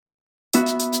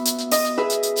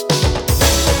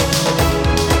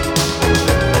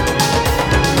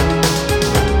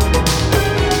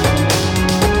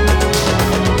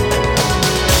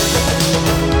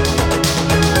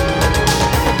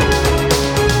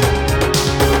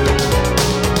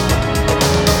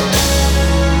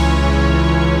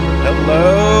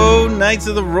Knights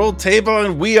of the Roll Table,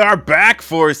 and we are back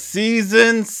for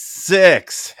season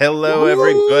 6. Hello,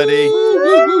 everybody.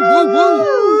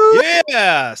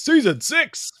 Yeah, season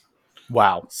 6.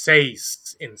 Wow.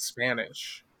 Seis in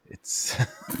Spanish. It's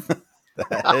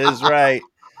that is right.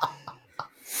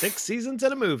 6 seasons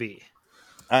in a movie.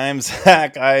 I'm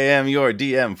Zach. I am your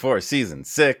DM for season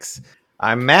 6.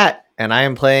 I'm Matt, and I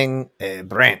am playing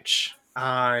Branch.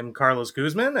 I'm Carlos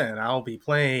Guzman, and I'll be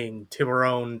playing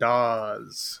Tiburon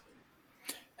Dawes.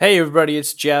 Hey everybody,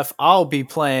 it's Jeff. I'll be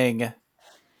playing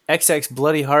XX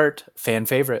Bloody Heart, fan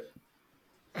favorite.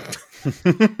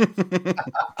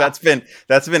 That's been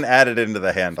added into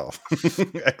the handle.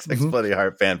 XX Bloody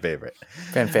Heart fan favorite.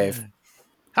 Fan fave.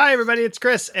 Hi everybody, it's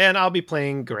Chris, and I'll be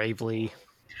playing Gravely.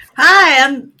 Hi,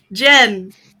 I'm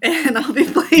Jen, and I'll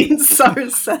be playing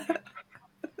Sarsa.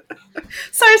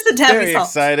 Sarsa Very Tavisol.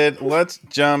 excited. Let's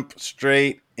jump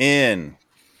straight in.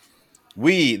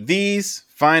 These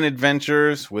fine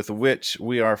adventures with which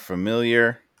we are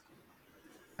familiar.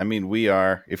 I mean, we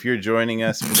are. If you're joining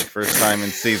us for the first time in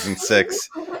season 6,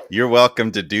 you're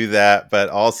welcome to do that. But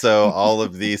also, all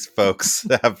of these folks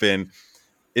have been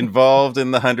involved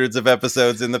in the hundreds of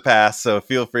episodes in the past, so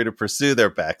feel free to pursue their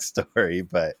backstory.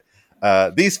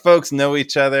 But these folks know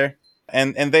each other,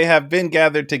 and they have been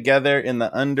gathered together in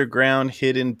the underground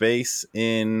hidden base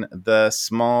in the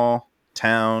small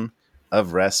town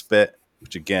of Respite,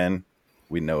 which again,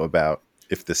 we know about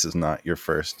if this is not your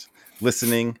first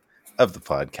listening of the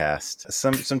podcast.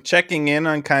 Some checking in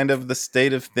on kind of the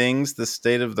state of things, the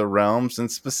state of the realms, and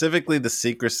specifically the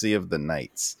secrecy of the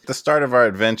Knights. At the start of our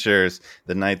adventures,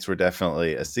 the Knights were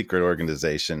definitely a secret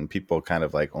organization. People kind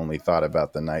of like only thought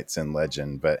about the Knights in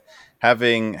legend, but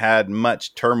having had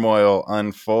much turmoil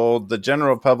unfold, the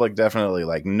general public definitely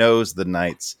like knows the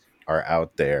Knights are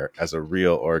out there as a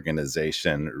real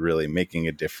organization, really making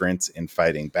a difference in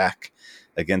fighting back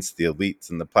against the elites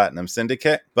and the Platinum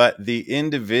Syndicate. But the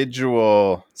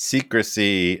individual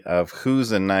secrecy of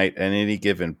who's a knight at any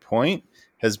given point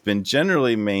has been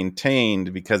generally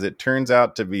maintained because it turns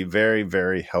out to be very,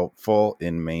 very helpful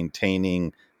in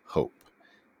maintaining hope.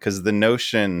 Because the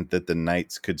notion that the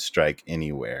knights could strike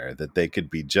anywhere, that they could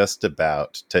be just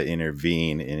about to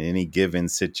intervene in any given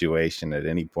situation at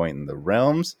any point in the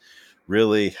realms,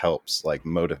 really helps like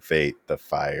motivate the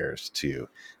fires to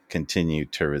continue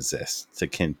to resist, to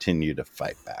continue to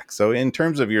fight back. So in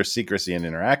terms of your secrecy and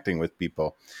interacting with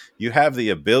people, you have the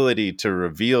ability to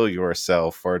reveal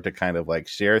yourself or to kind of like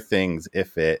share things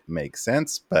if it makes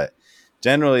sense. But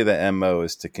generally the MO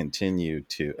is to continue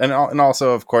to, and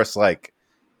also of course, like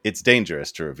it's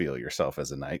dangerous to reveal yourself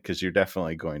as a knight because you're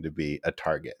definitely going to be a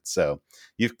target. So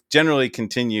you've generally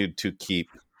continued to keep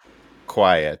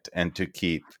quiet and to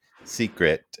keep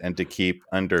secret and to keep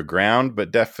underground, but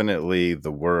definitely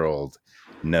the world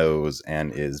knows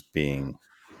and is being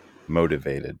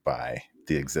motivated by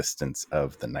the existence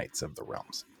of the Knights of the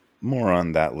Realms. More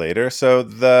on that later. So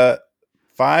the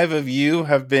 5 of you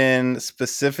have been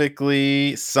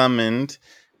specifically summoned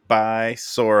by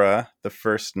Sora, the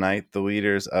first knight, the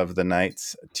leaders of the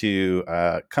Knights, to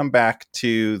come back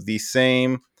to the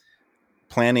same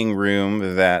planning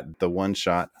room that the one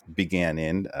shot began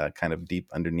in, kind of deep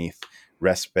underneath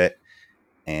Respite.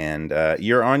 And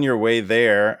you're on your way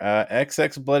there.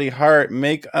 XX Bloody Heart,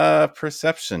 make a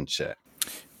perception check.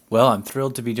 Well, I'm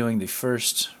thrilled to be doing the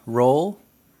first roll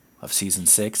of season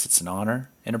 6. It's an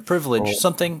honor and a privilege,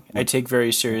 something I take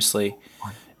very seriously,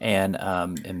 and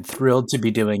am thrilled to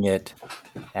be doing it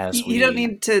as You don't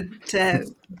need to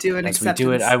do an as we acceptance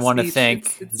do it. I want to speech.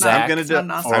 thank It's Zach. I'm going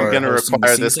to hosting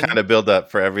require the this season. kind of build up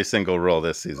for every single roll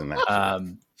this season.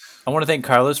 Actually. I want to thank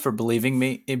Carlos for believing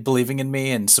in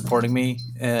me and supporting me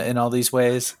in all these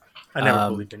ways. I never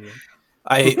believed in you.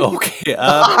 Okay.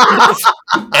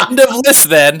 End of list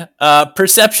then.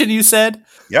 Perception, you said?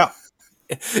 Yeah.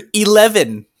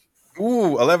 11.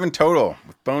 Ooh, 11 total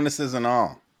with bonuses and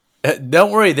all.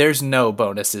 Don't worry, there's no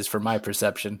bonuses for my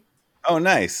perception. Oh,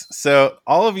 nice. So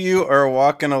all of you are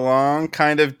walking along,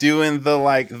 kind of doing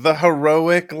the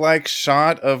heroic like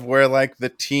shot of where like the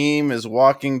team is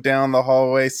walking down the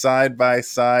hallway side by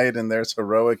side and there's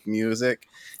heroic music.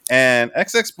 And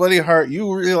XX Bloody Heart, you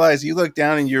look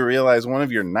down and you realize one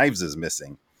of your knives is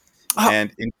missing. Oh.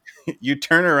 And you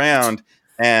turn around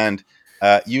and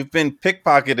you've been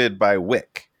pickpocketed by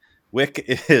Wick. Wick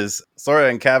is Sora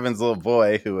and Cavan's little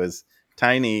boy who was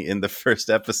tiny in the first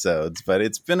episodes, but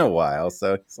it's been a while,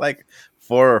 so it's like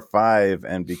 4 or 5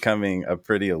 and becoming a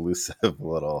pretty elusive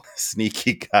little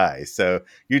sneaky guy. So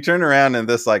you turn around and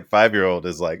this like 5-year-old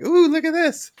is like, ooh, look at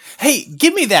this. Hey,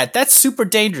 give me that. That's super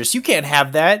dangerous. You can't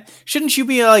have that. Shouldn't you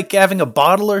be like having a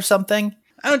bottle or something?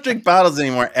 I don't drink bottles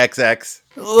anymore, XX.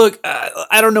 Look,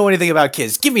 I don't know anything about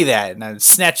kids. Give me that. And I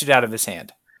snatch it out of his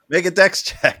hand. Make a dex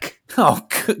check. Oh,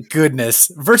 goodness.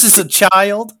 Versus a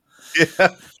child?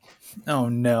 Yeah. Oh,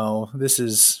 no. This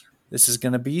is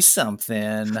going to be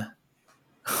something.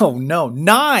 Oh, no.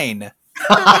 9.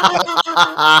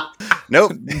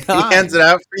 Nope. He hands it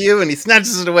out for you and he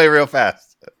snatches it away real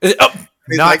fast. Oh,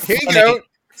 He's not like, here you funny. go.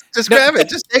 Just grab it.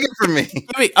 Just take it from me.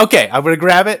 Okay, I'm going to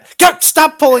grab it. God,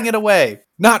 stop pulling it away.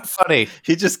 Not funny.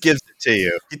 He just gives it to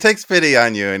you. He takes pity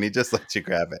on you and he just lets you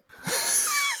grab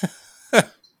it.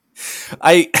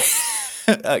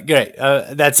 Great.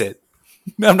 That's it.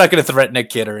 I'm not going to threaten a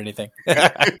kid or anything. All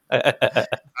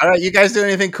right. You guys do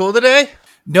anything cool today?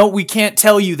 No, we can't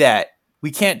tell you that.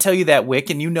 We can't tell you that, Wick,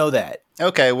 and you know that.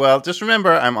 Okay. Well, just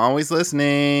remember, I'm always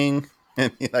listening.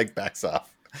 And he like backs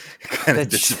off. Kind of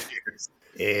That's- disappears.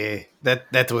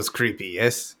 That was creepy.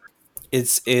 Yes.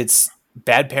 It's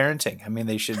bad parenting. I mean,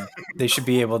 they should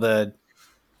be able to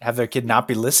have their kid not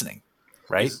be listening,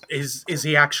 right? Is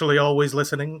he actually always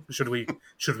listening? Should we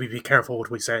be careful what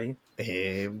we say?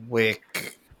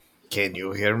 Wick, can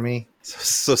you hear me?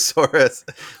 So Sora's,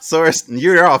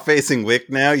 you're all facing Wick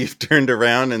now. You've turned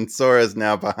around and Sora's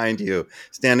now behind you,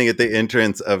 standing at the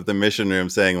entrance of the mission room,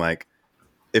 saying like,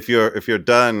 "If you're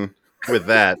done with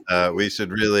that, we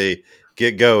should really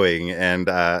get going." And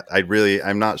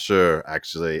I'm not sure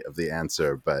actually of the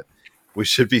answer, but we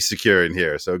should be secure in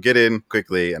here. So get in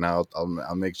quickly, and I'll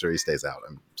make sure he stays out.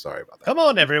 I'm sorry about that. Come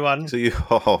on, everyone. So you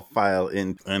all file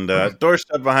in, and door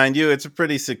shut behind you. It's a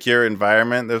pretty secure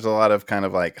environment. There's a lot of kind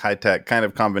of like high tech, kind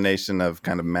of combination of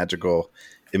kind of magical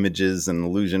images and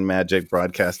illusion magic,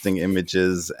 broadcasting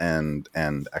images, and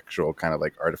actual kind of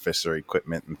like artificer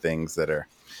equipment and things that are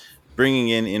bringing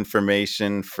in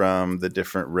information from the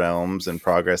different realms and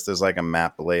progress. There's like a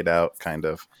map laid out kind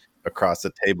of across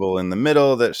the table in the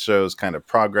middle that shows kind of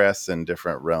progress in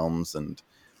different realms and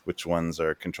which ones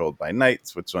are controlled by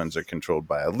knights, which ones are controlled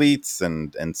by elites,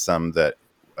 and some that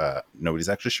nobody's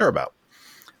actually sure about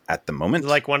at the moment.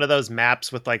 Like one of those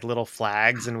maps with like little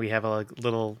flags, and we have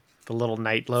the little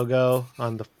knight logo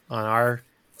on our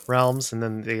realms, and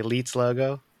then the elites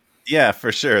logo. Yeah,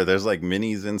 for sure. There's like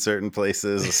minis in certain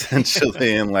places,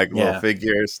 essentially, and like little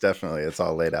figures. Definitely, it's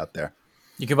all laid out there.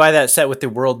 You can buy that set with the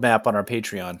world map on our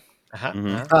Patreon. Uh-huh.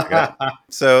 Mm-hmm.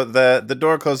 So the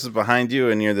door closes behind you,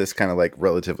 and you're this kind of like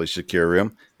relatively secure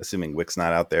room, assuming Wick's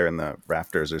not out there in the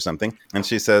rafters or something. And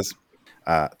she says,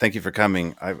 "Thank you for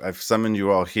coming. I've summoned you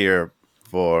all here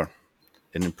for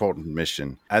an important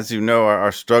mission. As you know,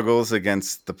 our struggles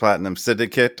against the Platinum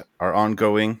Syndicate are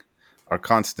ongoing, are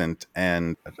constant,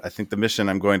 and I think the mission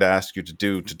I'm going to ask you to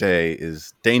do today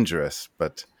is dangerous,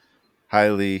 but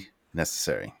highly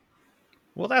necessary."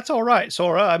 Well, that's all right,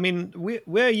 Sora. I mean,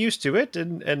 we're used to it,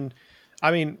 and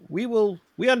I mean, we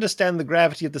understand the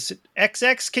gravity of the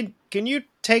XX. Can you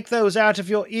take those out of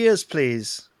your ears,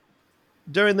 please,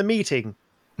 during the meeting?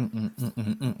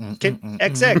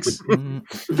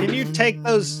 XX, can you take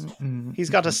those? He's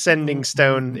got a sending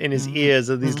stone in his ears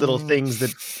of these little things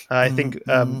that I think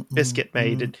Biscuit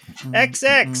made.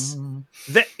 XX,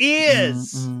 the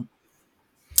ears.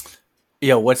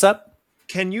 Yo, what's up?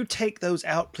 Can you take those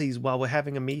out, please, while we're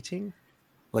having a meeting?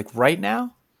 Like right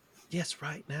now? Yes,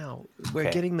 right now. We're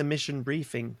Okay. getting the mission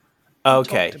briefing.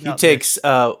 Okay. talked He about takes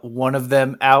one of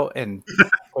them out and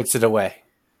puts it away.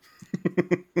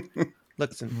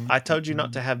 Listen, I told you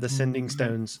not to have the sending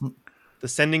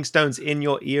stones in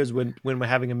your ears when we're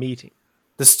having a meeting.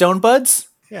 The stone buds?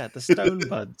 Yeah, the stone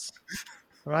buds.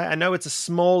 All right, I know it's a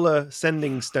smaller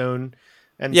sending stone,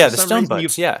 and Yeah, for the some stone reason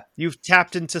buds. Yeah. you've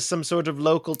tapped into some sort of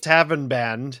local tavern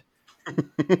band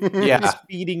Yeah. who's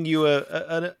feeding you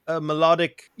a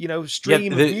melodic,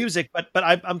 stream the- of music. But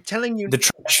I'm telling you, The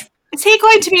trash. Is he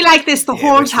going to be like this the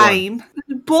whole which one? time?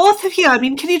 Both of you, I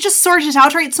mean, can you just sort it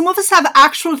out, right? Some of us have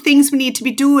actual things we need to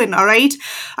be doing, all right?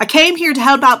 I came here to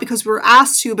help out because we were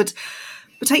asked to, but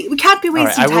we can't be All right,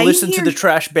 wasting I time will listen here. to the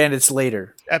trash bandits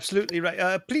later. absolutely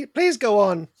right. Please go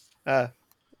on,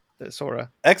 Sora.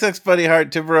 XX Buddy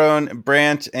Heart, Tiburon,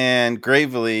 Branch, and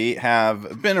Gravely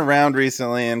have been around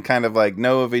recently and kind of like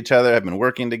know of each other, have been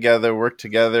worked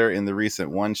together in the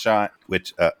recent one shot,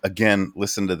 which again,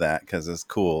 listen to that because it's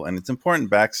cool and it's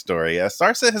important backstory.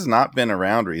 Sarsa has not been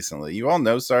around recently. You all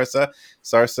know Sarsa.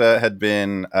 Sarsa had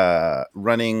been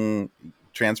running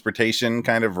transportation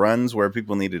kind of runs where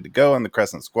people needed to go on the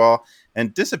Crescent Squall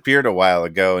and disappeared a while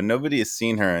ago, and nobody has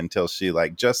seen her until she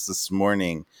like just this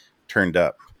morning turned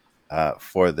up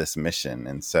for this mission.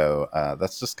 And so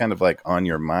that's just kind of like on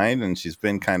your mind. And she's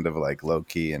been kind of like low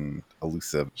key and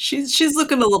elusive. She's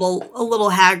looking a little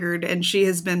haggard, and she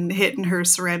has been hitting her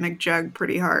ceramic jug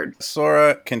pretty hard.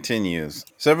 Sora continues.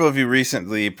 Several of you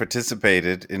recently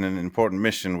participated in an important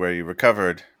mission where you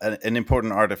recovered an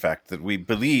important artifact that we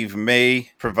believe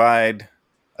may provide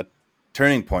a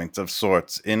turning point of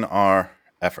sorts in our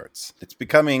efforts. It's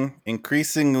becoming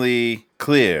increasingly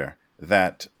clear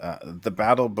that the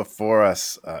battle before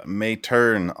us may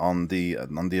turn on the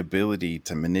ability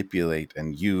to manipulate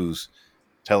and use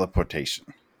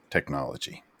teleportation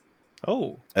technology.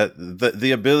 Oh,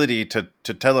 The ability to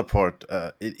teleport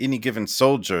any given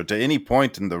soldier to any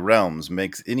point in the realms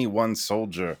makes any one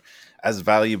soldier as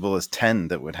valuable as 10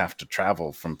 that would have to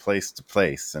travel from place to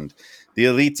place. And the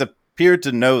elites appear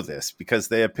to know this because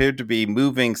they appear to be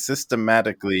moving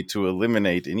systematically to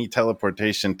eliminate any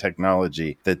teleportation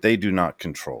technology that they do not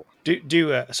control.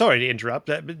 sorry to interrupt,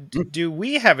 but do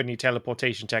we have any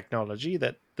teleportation technology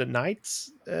that the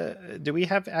knights, do we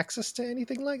have access to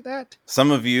anything like that?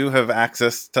 Some of you have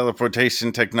accessed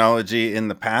teleportation technology in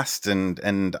the past,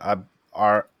 and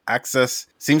our access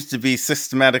seems to be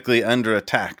systematically under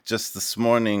attack. Just this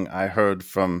morning, I heard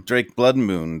from Drake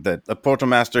Bloodmoon that a portal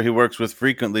master he works with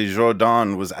frequently,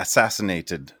 Jordan, was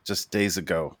assassinated just days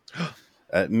ago.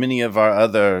 Many of our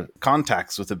other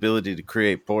contacts with ability to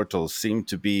create portals seem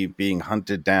to be being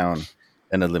hunted down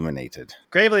and eliminated.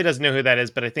 Gravely doesn't know who that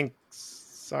is, but I think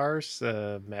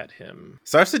Sarsa met him.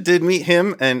 Sarsa did meet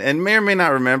him and may or may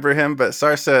not remember him, but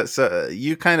Sarsa, so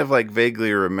you kind of like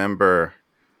vaguely remember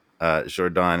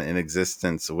Jordan in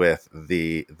existence with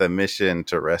the mission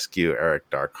to rescue Eric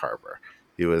Dark Harbor.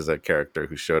 He was a character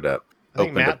who showed up,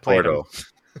 opened a portal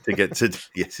to get to...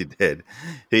 Yes, he did.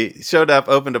 He showed up,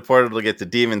 opened a portal to get to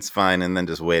Demon's Spine, and then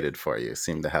just waited for you.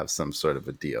 Seemed to have some sort of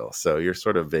a deal. So you're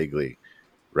sort of vaguely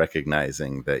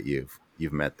recognizing that you've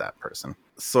met that person.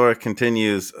 Sora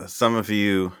continues. Some of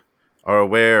you are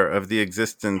aware of the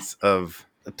existence of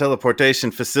a teleportation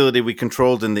facility we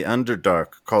controlled in the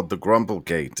Underdark called the Grumble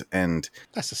Gate. And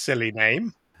that's a silly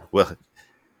name. Well,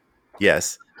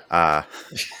 yes. I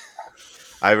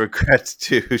regret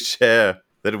to share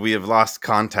that we have lost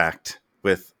contact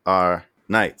with our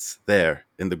knights there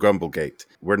in the Grumble Gate.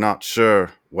 We're not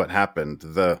sure what happened.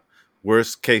 The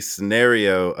worst case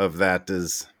scenario of that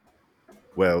is,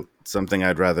 well, something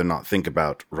I'd rather not think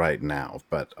about right now.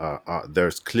 But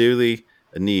there's clearly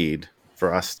a need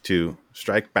for us to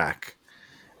strike back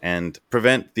and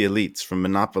prevent the elites from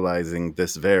monopolizing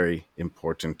this very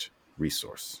important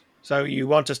resource. So you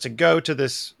want us to go to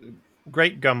this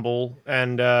great Gumble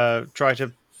and try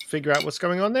to figure out what's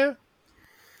going on there?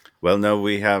 Well, no,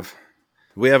 we have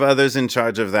others in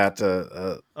charge of that.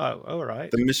 All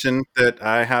right. The mission that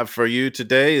I have for you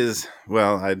today is,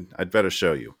 well, I'd better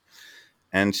show you.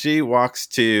 And she walks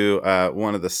to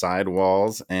one of the side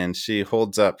walls, and she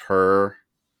holds up her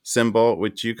symbol,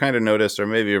 which you kind of noticed or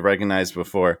maybe you've recognized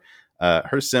before.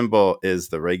 Her symbol is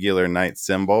the regular knight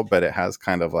symbol, but it has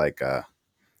kind of like a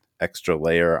extra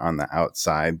layer on the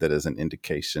outside that is an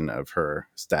indication of her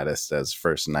status as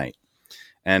first knight.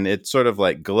 And it sort of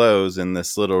like glows in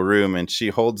this little room, and she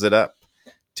holds it up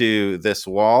to this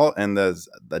wall, and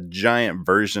the giant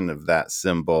version of that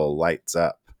symbol lights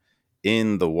up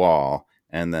in the wall,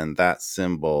 and then that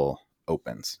symbol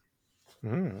opens.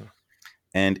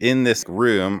 And in this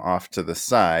room off to the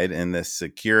side, in this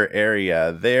secure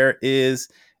area, there is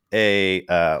a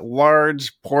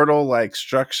large portal-like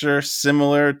structure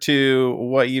similar to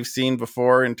what you've seen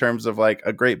before in terms of like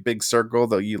a great big circle,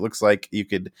 though it looks like you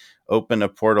could open a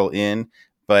portal in,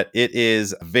 but it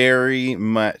is very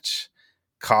much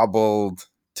cobbled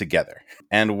together.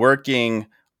 And working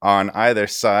on either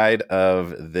side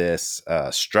of this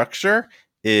structure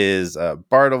is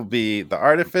Bartleby the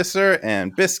Artificer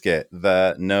and Biscuit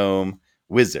the Gnome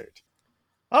Wizard.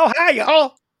 Oh, hi,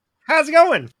 y'all. How's it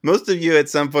going? Most of you at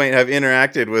some point have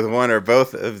interacted with one or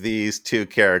both of these two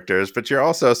characters, but you're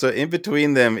also, so in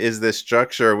between them is this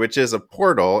structure, which is a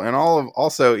portal, and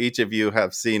also each of you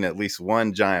have seen at least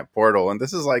one giant portal, and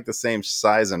this is like the same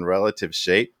size and relative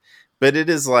shape, but it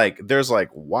is like, there's like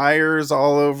wires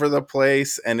all over the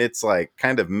place, and it's like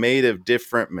kind of made of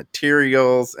different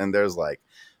materials, and there's like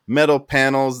metal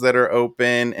panels that are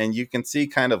open, and you can see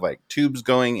kind of like tubes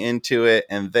going into it,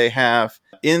 and they have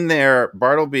in there,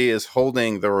 Bartleby is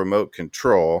holding the remote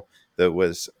control that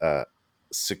was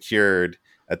secured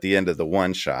at the end of the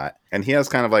one shot, and he has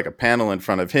kind of like a panel in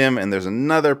front of him, and there's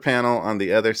another panel on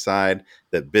the other side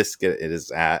that Biscuit is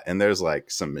at, and there's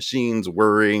like some machines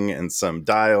whirring and some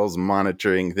dials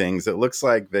monitoring things. It looks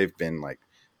like they've been like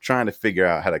trying to figure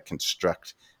out how to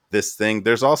construct this thing.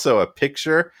 There's also a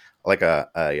picture like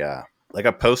a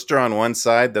poster on one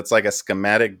side that's like a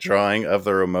schematic drawing of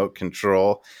the remote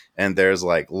control, and there's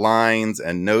like lines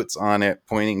and notes on it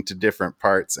pointing to different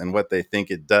parts and what they think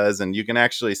it does. And you can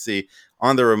actually see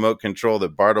on the remote control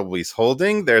that Bartleby's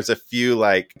holding, there's a few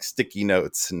like sticky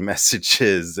notes and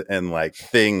messages and like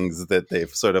things that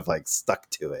they've sort of like stuck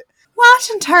to it. What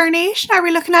in tarnation are we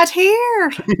looking at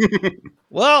here?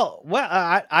 Well,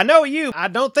 I know you. I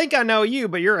don't think I know you,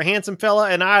 but you're a handsome fella,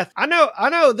 and I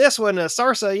know this one,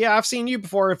 Sarsa. Yeah, I've seen you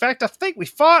before. In fact, I think we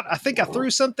fought. I think I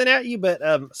threw something at you, but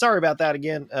sorry about that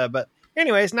again. But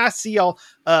anyways, nice to see y'all.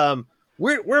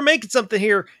 We're making something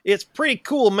here. It's pretty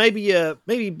cool.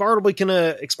 Maybe Bartleby can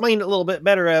explain it a little bit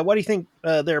better. What do you think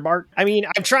there, Bart? I mean,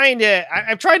 I'm trying to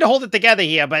hold it together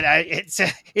here, but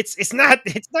it's not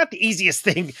the easiest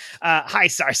thing. Hi,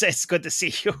 Sarsa. It's good to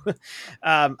see you. So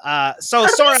Are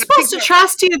Sora, we supposed to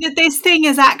trust you that this thing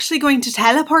is actually going to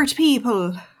teleport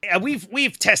people?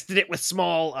 we've tested it with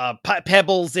small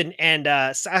pebbles and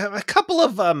a couple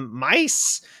of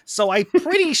mice. So I'm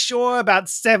pretty sure, about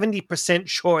 70%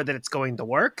 sure that it's going to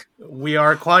work. We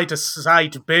are quite a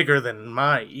sight bigger than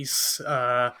mice.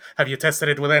 Have you tested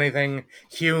it with anything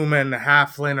human,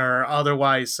 halfling, or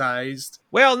otherwise sized?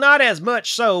 Well, not as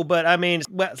much so, but I mean,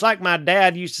 it's like my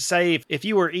dad used to say, if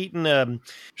you were eating a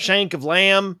shank of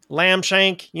lamb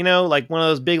shank, like one of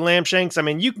those big lamb shanks, I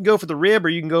mean, you can go for the rib or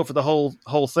you can go for the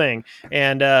whole thing.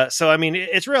 And so, I mean,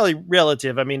 it's really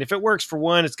relative. I mean, if it works for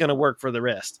one, it's going to work for the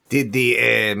rest. Did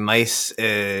the mice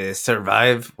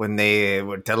survive when they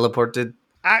were teleported?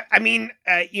 I mean,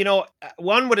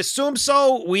 one would assume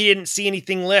so. We didn't see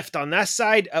anything left on that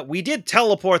side. We did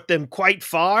teleport them quite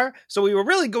far, so we were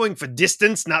really going for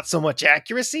distance, not so much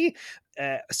accuracy.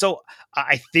 So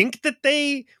I think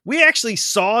that we actually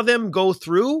saw them go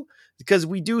through, because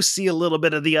we do see a little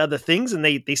bit of the other things, and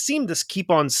they seem to keep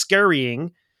on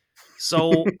scurrying.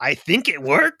 So I think it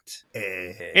worked.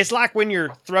 It's like when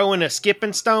you're throwing a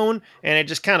skipping stone and it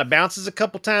just kind of bounces a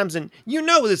couple times, and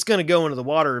it's going to go into the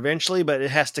water eventually, but it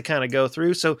has to kind of go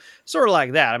through. So sort of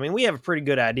like that. I mean, we have a pretty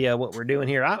good idea of what we're doing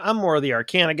here. I'm more of the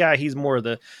Arcana guy. He's more of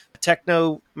the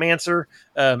Technomancer.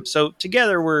 So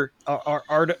together we're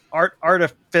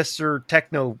Artificer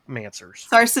Technomancers.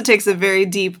 Sarsa takes a very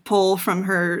deep pull from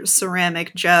her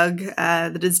ceramic jug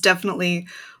that is definitely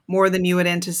more than you would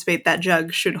anticipate that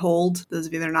jug should hold, those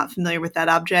of you that are not familiar with that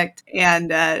object.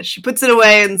 And she puts it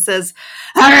away and says,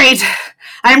 "All right,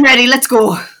 I'm ready. Let's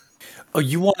go." Oh,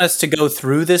 you want us to go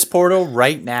through this portal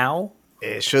right now?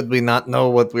 Should we not know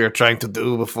what we are trying to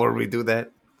do before we do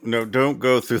that? No, don't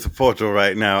go through the portal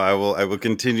right now. I will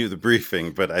continue the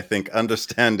briefing, but I think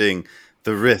understanding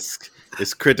the risk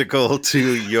is critical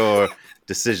to your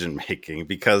decision making,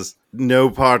 because no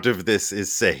part of this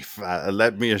is safe.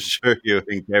 Let me assure you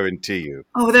and guarantee you.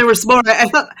 Oh, there was more. I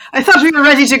thought we were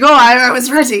ready to go. I was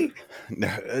ready.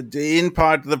 In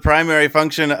part, the primary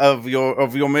function of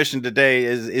your mission today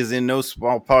is in no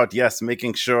small part, yes,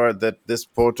 making sure that this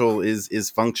portal is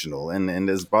functional. And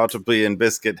as Bartleby and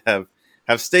Biscuit have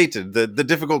stated, the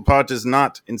difficult part is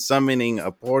not in summoning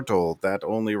a portal that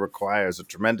only requires a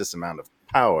tremendous amount of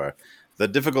power. The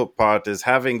difficult part is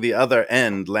having the other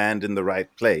end land in the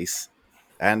right place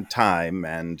and time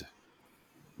and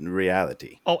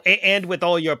reality. Oh, and with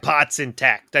all your pots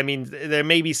intact. I mean, there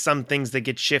may be some things that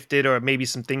get shifted, or maybe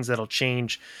some things that'll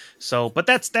change. So, but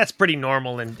that's pretty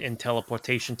normal in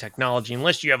teleportation technology,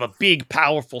 unless you have a big,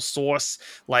 powerful source,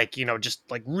 like, just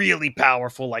like really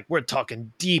powerful, like we're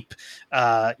talking deep,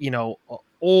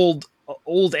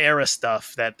 old era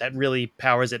stuff that really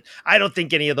powers it. I don't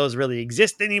think any of those really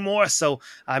exist anymore. So,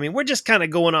 I mean, we're just kind of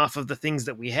going off of the things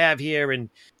that we have here.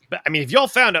 But I mean, if y'all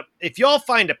find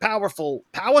a powerful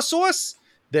power source,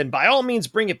 then by all means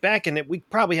bring it back, and we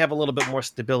probably have a little bit more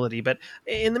stability. But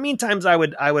in the meantime,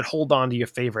 I would hold on to your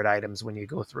favorite items when you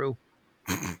go through.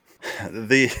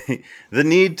 The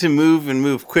need to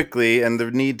move quickly, and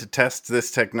the need to test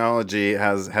this technology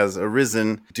has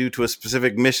arisen due to a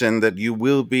specific mission that you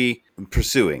will be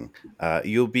pursuing.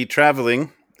 You'll be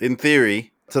traveling, in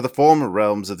theory, to the former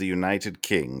realms of the United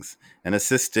Kings and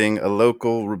assisting a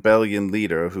local rebellion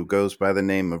leader who goes by the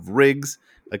name of Riggs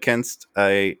against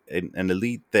an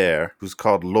elite there who's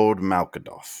called Lord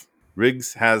Malkadoff.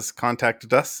 Riggs has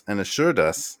contacted us and assured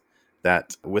us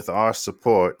that with our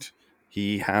support,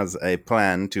 he has a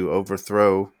plan to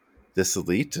overthrow this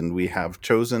elite, and we have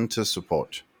chosen to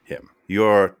support him.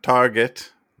 Your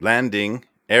target landing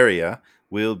area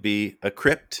will be a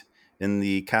crypt in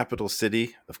the capital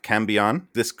city of Cambion.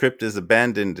 This crypt is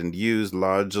abandoned and used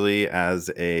largely as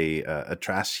a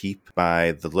trash heap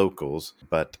by the locals,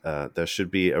 but there should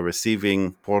be a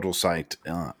receiving portal site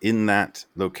in that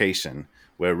location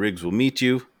where Riggs will meet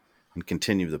you and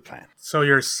continue the plan. So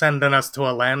you're sending us to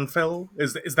a landfill?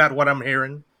 Is that what I'm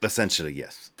hearing? Essentially,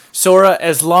 yes. Sora,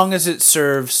 as long as it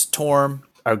serves Torm,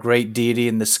 our great deity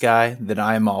in the sky, then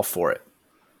I am all for it.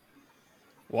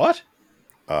 What?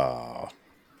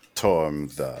 Torm,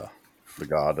 the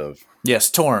god of...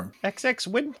 Yes, Torm.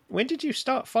 XX, when did you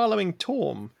start following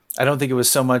Torm? I don't think it was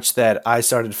so much that I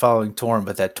started following Torm,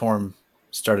 but that Torm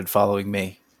started following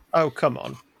me. Oh, come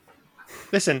on.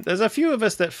 Listen, there's a few of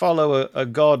us that follow a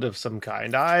god of some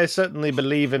kind. I certainly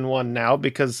believe in one now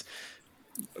because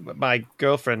my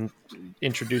girlfriend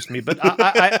introduced me. But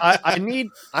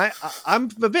I'm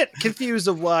a bit confused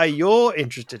of why you're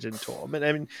interested in Torm.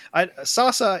 And I mean,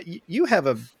 Sasa, you have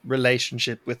a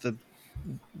relationship with the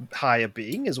higher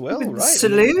being as well, right?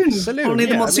 Saloon. Only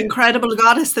the yeah, most incredible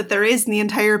goddess that there is in the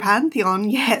entire pantheon.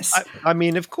 Yes. I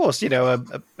mean, of course,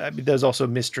 there's also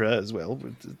Mystra as well.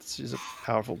 She's a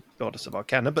powerful goddess of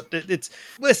Arcana. But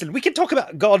listen, we can talk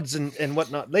about gods and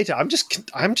whatnot later. I'm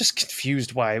just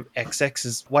confused why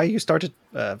why you started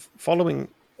following.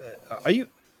 Are you?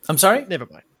 I'm sorry. Never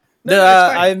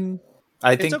mind.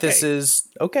 I think okay. this is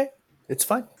okay. It's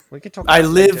fine. We can talk. I about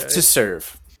it live later. to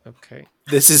serve. Okay.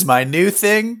 This is my new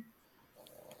thing,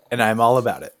 and I'm all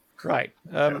about it. Right.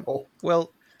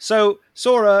 Well, so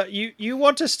Sora, you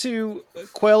want us to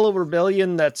quell a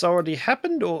rebellion that's already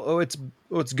happened, or it's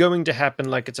going to happen,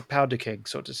 like it's a powder keg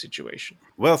sort of situation?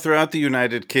 Well, throughout the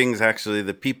United Kings, actually,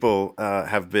 the people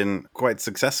have been quite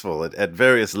successful at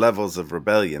various levels of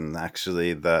rebellion.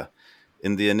 Actually,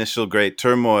 in the initial Great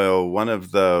Turmoil, one of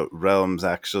the realms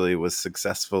actually was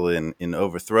successful in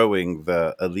overthrowing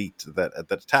the elite that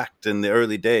attacked in the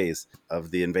early days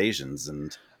of the invasions.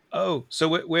 And Oh,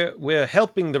 so we're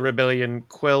helping the rebellion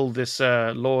quell this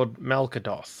Lord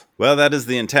Malkadoth. well, that is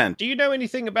the intent. Do you know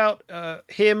anything about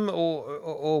him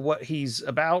or what he's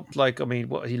about? Like, I mean,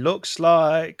 what he looks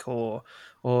like, or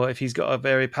if he's got a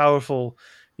very powerful,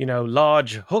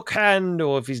 large hook hand,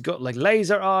 or if he's got like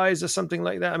laser eyes or something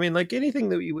like that? I mean, like anything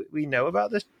that we know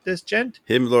about this gent?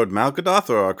 Him, Lord Malkadoth,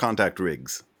 or our contact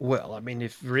Riggs? Well, I mean,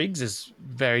 if Riggs is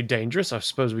very dangerous, I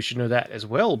suppose we should know that as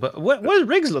well. But what does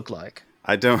Riggs look like?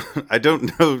 I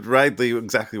don't know rightly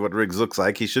exactly what Riggs looks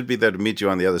like. He should be there to meet you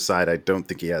on the other side. I don't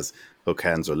think he has hook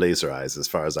hands or laser eyes, as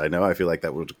far as I know. I feel like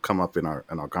that would come up in our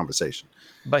conversation.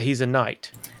 But he's a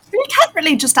knight. You can't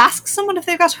really just ask someone if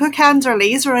they've got hook hands or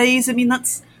laser eyes. I mean,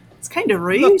 it's kind of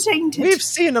rude, ain't it? We've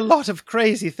seen a lot of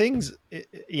crazy things,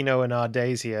 in our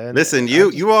days here. And Listen,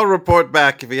 you all report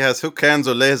back if he has hook hands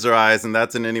or laser eyes, and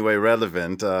that's in any way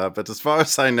relevant. But as far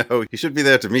as I know, he should be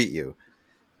there to meet you.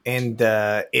 And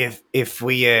if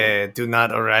we do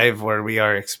not arrive where we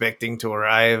are expecting to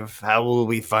arrive, how will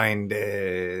we find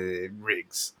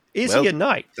Riggs? Is he a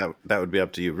knight? That would be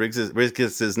up to you. Riggs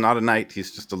is not a knight. He's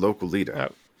just a local leader.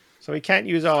 Oh. So we can't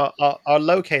use our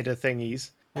locator thingies.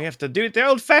 We have to do it the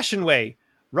old-fashioned way.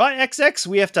 Right, XX?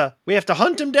 We have to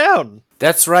hunt him down.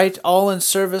 That's right, all in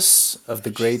service of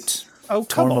the great Come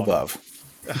Torm on. above.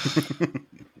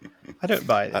 I don't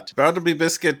buy it. Bartleby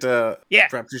Biscuit, Yeah.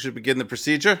 perhaps you should begin the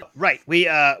procedure. Right. We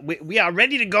are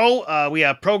ready to go. We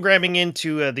are programming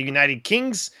into the United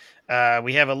Kings.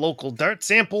 We have a local dirt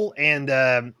sample,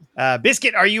 and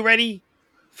Biscuit, are you ready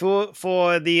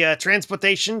for the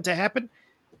transportation to happen?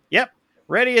 Yep,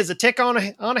 ready as a tick on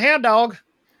a hound dog.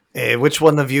 Which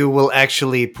one of you will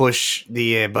actually push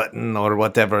the button or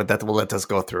whatever that will let us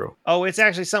go through? Oh, it's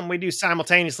actually something we do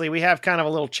simultaneously. We have kind of a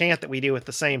little chant that we do at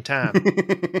the same time.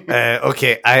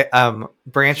 Okay,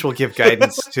 Branch will give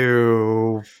guidance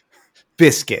to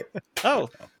Biscuit. Oh,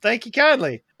 thank you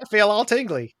kindly. I feel all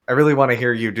tingly. I really want to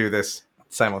hear you do this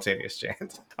simultaneous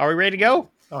chant. Are we ready to go?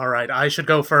 All right, I should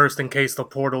go first in case the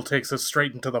portal takes us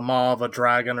straight into the maw of a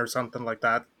dragon or something like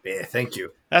that. Yeah, thank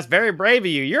you. That's very brave of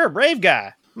you. You're a brave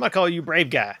guy. I'm gonna call you brave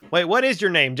guy. Wait, what is your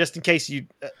name? Just in case.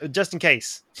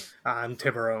 I'm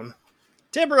Tiburon.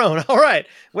 Tiburon. All right.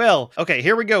 Well, okay,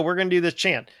 here we go. We're gonna do this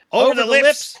chant. Over the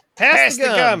lips, past the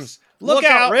gums. Look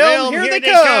out, realm, here they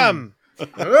come.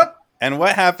 And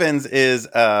what happens is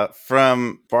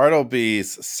from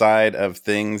Bartleby's side of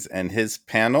things and his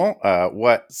panel,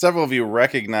 what several of you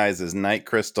recognize as night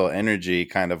crystal energy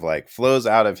kind of like flows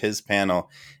out of his panel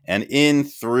and in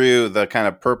through the kind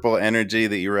of purple energy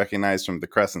that you recognize from the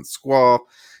Crescent Squall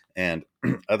and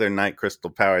other night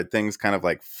crystal powered things kind of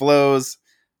like flows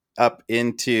up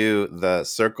into the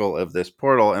circle of this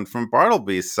portal. And from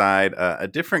Bartleby's side, a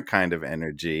different kind of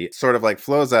energy sort of like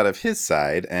flows out of his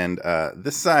side. And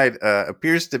this side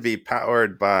appears to be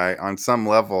powered by, on some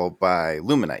level, by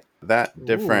Luminite. That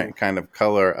different kind of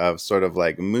color of sort of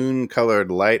like moon colored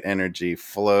light energy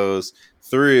flows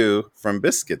through from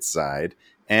Biscuit's side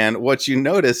And what you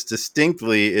notice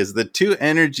distinctly is the two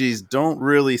energies don't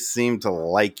really seem to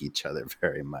like each other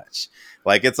very much.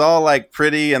 Like it's all like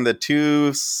pretty, and the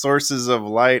two sources of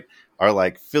light are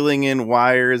like filling in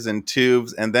wires and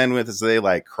tubes. And then as they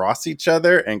like cross each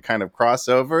other and kind of cross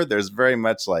over, there's very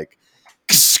much like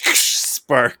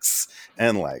sparks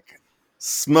and like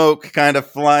smoke kind of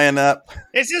flying up.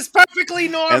 This is perfectly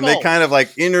normal. And they kind of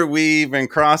like interweave and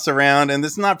cross around, and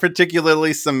it's not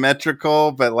particularly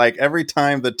symmetrical, but like every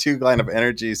time the two kind of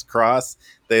energies cross,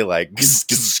 they like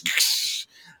it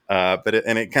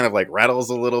kind of like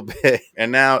rattles a little bit.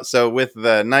 And now, so with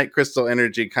the night crystal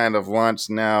energy kind of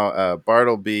launched now,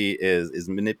 Bartleby is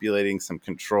manipulating some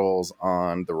controls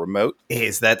on the remote.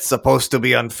 Is that supposed to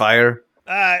be on fire?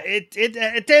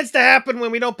 It tends to happen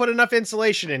when we don't put enough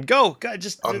insulation in. Go,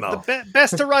 just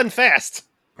best to run fast.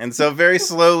 And so very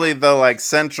slowly the like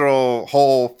central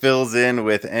hole fills in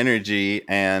with energy,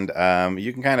 and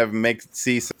you can kind of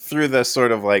see through the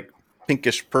sort of like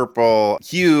pinkish purple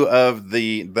hue of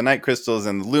the night crystals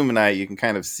and the luminite. You can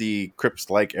kind of see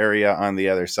crypt-like area on the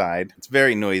other side. It's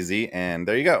very noisy, and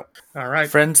there you go. All right,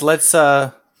 Friends, let's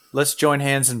join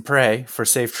hands and pray for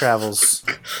safe travels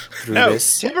through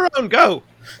this. Tiburon, go.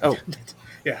 Oh,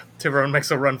 yeah. Tiburon makes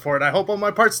a run for it. I hope all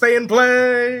my parts stay in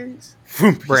place.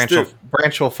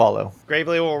 Branch will follow.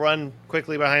 Gravely will run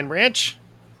quickly behind Branch.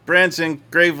 Branch and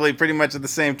Gravely pretty much at the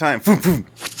same time.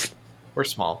 We're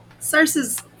small. Sars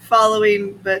is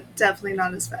following, but definitely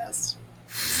not as fast.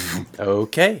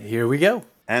 okay, here we go.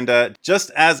 And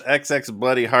just as XX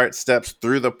Bloody Heart steps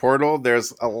through the portal,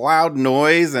 there's a loud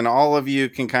noise, and all of you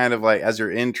can kind of like, as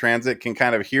you're in transit, can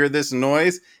kind of hear this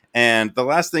noise. And the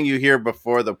last thing you hear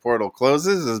before the portal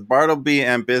closes is Bartleby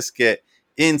and Biscuit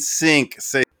in sync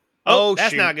say, "Oh,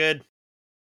 that's not good."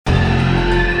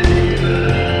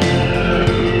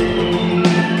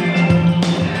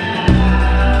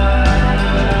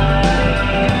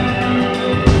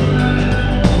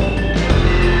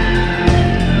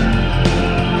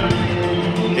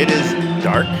 It is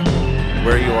dark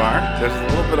where you are. There's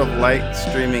a little bit of light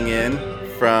streaming in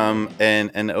from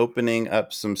an opening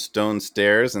up some stone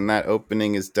stairs, and that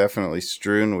opening is definitely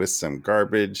strewn with some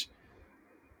garbage,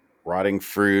 rotting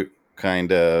fruit,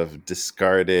 kind of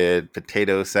discarded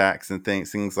potato sacks and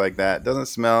things like that. Doesn't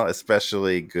smell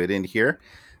especially good in here.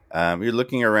 You're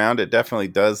looking around, it definitely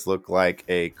does look like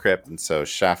a crypt, and so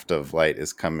shaft of light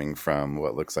is coming from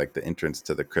what looks like the entrance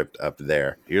to the crypt up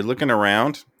there. You're looking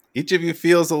around. Each of you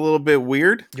feels a little bit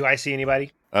weird. Do I see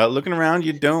anybody? Looking around,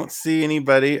 you don't see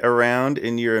anybody around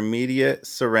in your immediate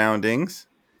surroundings.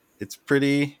 It's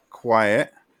pretty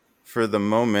quiet for the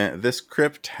moment. This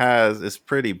crypt is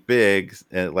pretty big.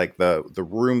 Like the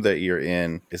room that you're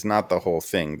in is not the whole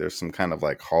thing. There's some kind of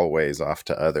like hallways off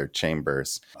to other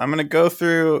chambers. I'm going to go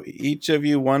through each of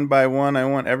you one by one. I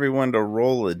want everyone to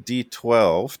roll a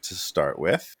d12 to start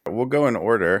with. We'll go in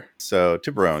order. So,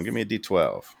 Tiburon, give me a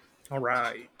d12. All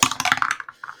right.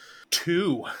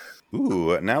 2.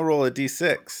 Ooh, now roll a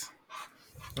d6.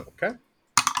 Okay.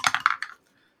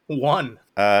 1.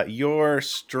 Your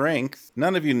strength,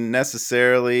 none of you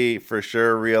necessarily for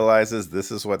sure realizes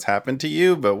this is what's happened to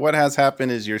you, but what has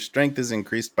happened is your strength is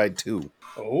increased by 2.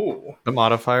 Oh. The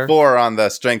modifier? 4 on the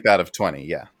strength out of 20,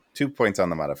 yeah. 2 points on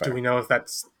the modifier. Do we know if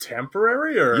that's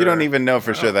temporary or? You don't even know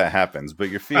for sure that happens, but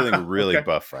you're feeling really Okay.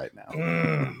 buff right now.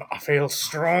 I feel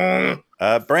strong.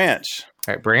 Branch.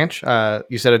 All right, Branch.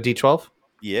 You said a D12?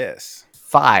 Yes.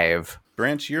 5.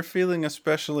 Branch, you're feeling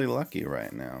especially lucky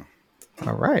right now.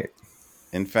 All right.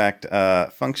 In fact,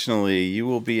 functionally, you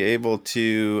will be able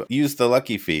to use the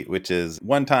lucky feat, which is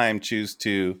one time choose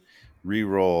to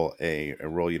re-roll a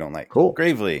roll you don't like. Cool.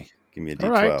 Gravely, give me a d12.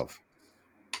 All right.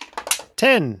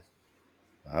 10.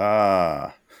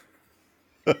 Ah.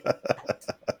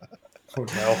 Oh,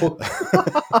 no.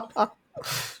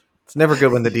 It's never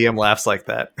good when the DM laughs like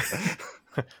that.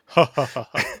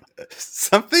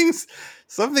 Something's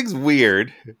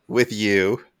weird with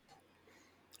you.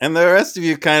 And the rest of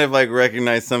you kind of like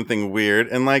recognize something weird,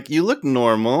 and like you look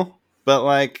normal, but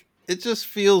like it just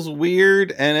feels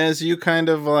weird. And as you kind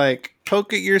of like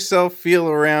poke at yourself, feel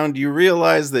around, you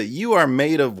realize that you are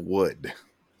made of wood.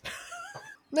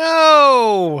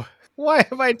 No! Why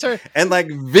have I turned? And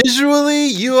like visually,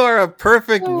 you are a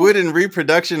perfect wooden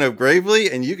reproduction of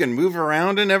Gravely, and you can move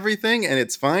around and everything, and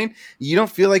it's fine. You don't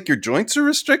feel like your joints are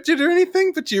restricted or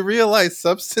anything, but you realize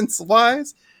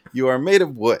substance-wise, you are made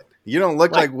of wood. You don't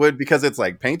look like wood because it's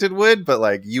like painted wood, but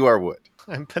like you are wood.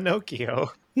 I'm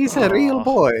Pinocchio. He's a real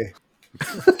boy.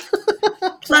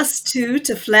 +2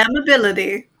 to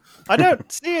flammability. I don't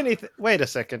see anything. Wait a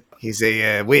second. He's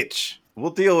a witch.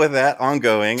 We'll deal with that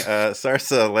ongoing.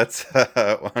 Sarsa,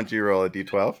 why don't you roll a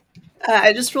d12?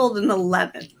 I just rolled an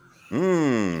 11.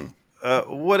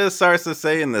 What does Sarsa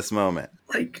say in this moment?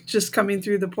 Like, just coming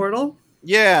through the portal.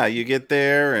 Yeah, you get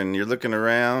there and you're looking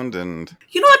around and...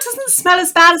 You know, it doesn't smell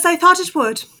as bad as I thought it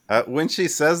would. when she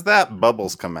says that,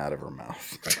 bubbles come out of her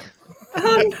mouth.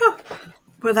 Oh, no.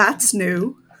 Well, that's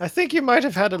new. I think you might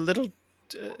have had a little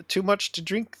too much to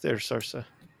drink there, Sarsa.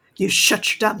 You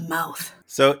shut your dumb mouth.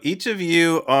 So each of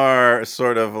you are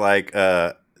sort of like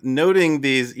noting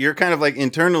these. You're kind of like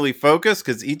internally focused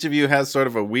because each of you has sort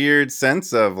of a weird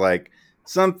sense of like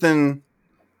something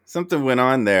went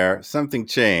on there, something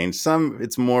changed. Some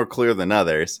it's more clear than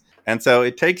others. And so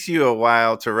it takes you a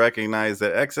while to recognize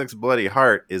that XX Bloody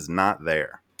Heart is not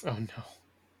there. Oh, no.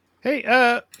 Hey,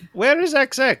 where is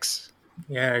XX?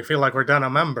 Yeah, I feel like we're done a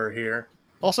member here.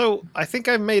 Also, I think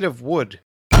I'm made of wood.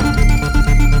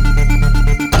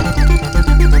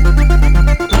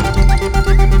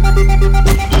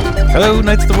 Hello,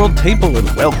 Knights of the World Table, and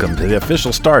welcome to the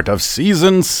official start of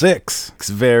Season 6. It's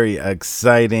very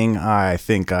exciting. I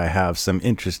think I have some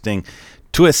interesting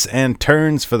twists and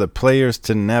turns for the players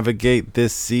to navigate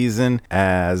this season,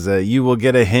 as you will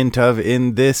get a hint of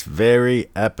in this very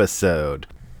episode.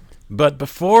 But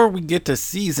before we get to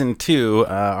Season 2,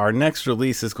 our next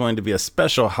release is going to be a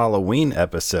special Halloween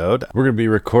episode. We're going to be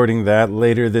recording that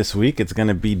later this week. It's going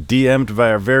to be DM'd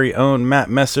by our very own Matt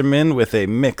Messerman with a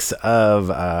mix of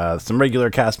some regular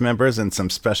cast members and some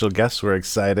special guests we're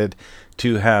excited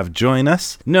to have join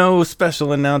us. No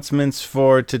special announcements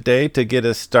for today to get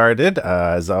us started.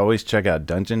 As always, check out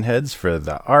Dungeon Heads for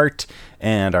the art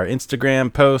and our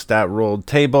Instagram post at Rolled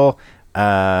Table.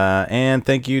 And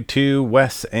thank you to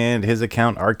Wes and his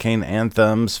account Arcane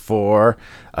Anthems for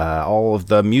all of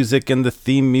the music and the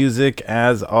theme music.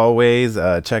 As always,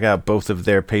 check out both of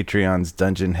their Patreons,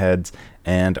 Dungeon Heads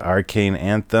and Arcane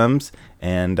Anthems.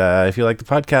 And if you like the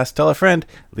podcast, tell a friend,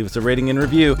 leave us a rating and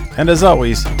review. And as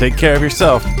always, take care of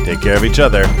yourself, take care of each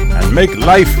other, and make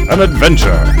life an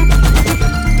adventure.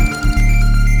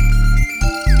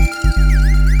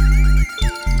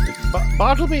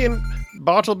 Bartleby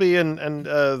and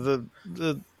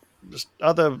the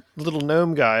other little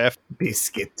gnome guy,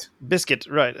 Biscuit.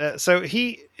 right? So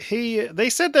they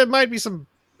said there might be some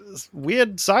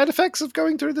weird side effects of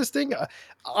going through this thing.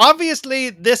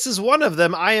 Obviously, this is one of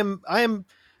them. I am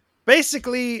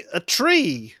basically a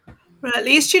tree. But at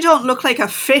least you don't look like a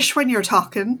fish when you're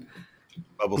talking.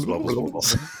 Bubbles,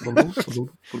 bubbles, bubbles.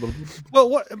 Well,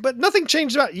 what? But nothing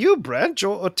changed about you, Branch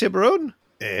or Tiburon.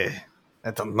 I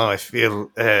don't know. I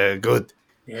feel good.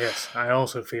 Yes, I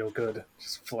also feel good.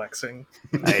 Just flexing.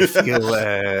 I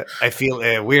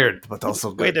feel weird, but also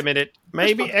good. Wait a minute.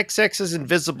 Maybe XX is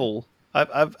invisible.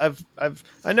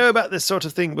 I know about this sort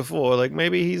of thing before. Like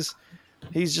maybe he's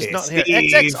just not here.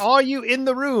 XX, are you in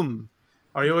the room?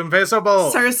 Are you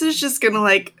invisible? Sarsa's just gonna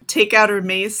like take out her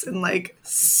mace and like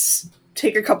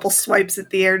take a couple swipes at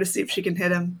the air to see if she can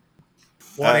hit him.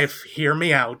 What if, hear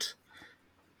me out,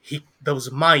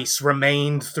 those mice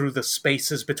remained through the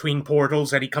spaces between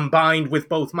portals, and he combined with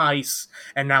both mice,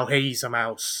 and now he's a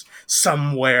mouse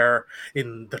somewhere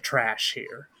in the trash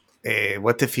here.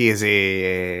 What if he is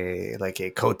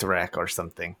a coat rack or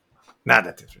something? Nah,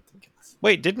 that is ridiculous.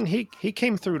 Wait, didn't he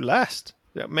came through last?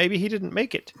 Maybe he didn't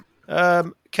make it.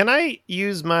 Can I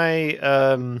use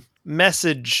my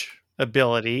message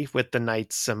ability with the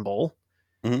knight symbol?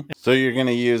 Mm-hmm. So you're going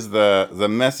to use the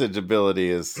message ability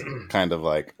is kind of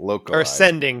like local or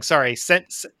sending. Sorry,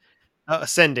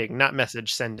 sending, not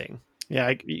message. Sending.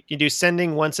 Yeah, you can do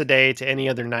sending once a day to any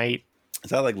other knight.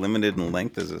 Is that like limited in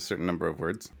length? Is it a certain number of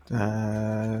words?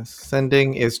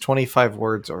 Sending is 25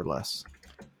 words or less.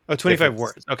 Oh, 25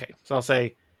 words. Okay, so I'll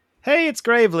say, "Hey, it's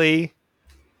Gravely.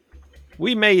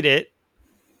 We made it.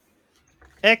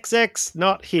 XX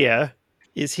not here.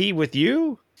 Is he with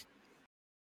you?"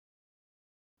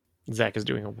 Zach is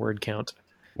doing a word count.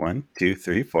 1, 2,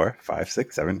 3, 4, 5,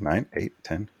 6, 7, 9, 8,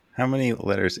 10. How many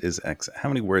letters is X? How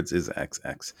many words is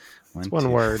XX?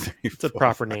 One word. 3, it's 4, a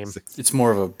proper 5, name. 6. It's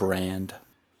more of a brand.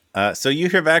 So you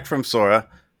hear back from Sora.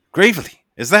 Gravely,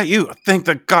 is that you? Thank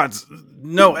the gods.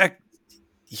 No,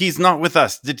 he's not with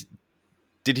us.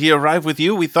 Did he arrive with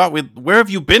you? We thought where have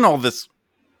you been all this?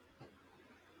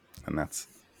 And that's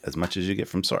as much as you get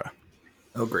from Sora.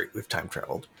 Oh, great. We've time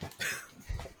traveled.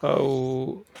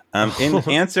 Oh. In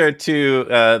answer to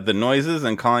the noises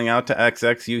and calling out to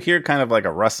XX, you hear kind of like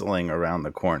a rustling around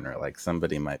the corner, like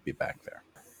somebody might be back there.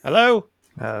 Hello?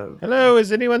 Hello,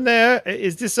 is anyone there?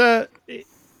 Is this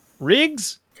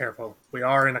Riggs? Careful, we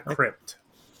are in a crypt.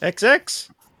 XX?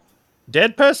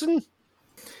 Dead person?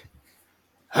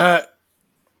 No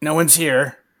one's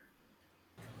here.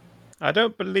 I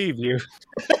don't believe you.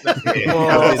 How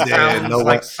did, Sounds no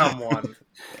like one, someone.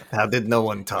 how did no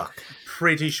one talk?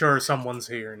 Pretty sure someone's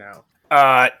here now.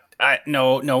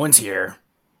 No one's here.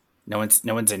 No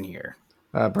one's in here.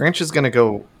 Branch is gonna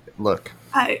go look.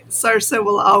 Sarsa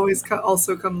will always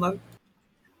also come look.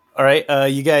 All right,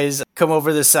 you guys come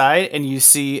over the side and you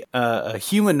see a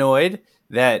humanoid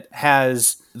that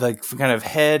has the kind of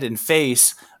head and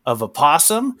face of a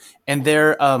possum, and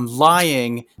they're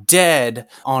lying dead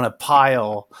on a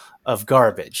pile of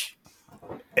garbage.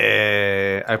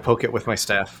 I poke it with my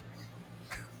staff.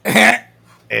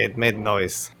 It made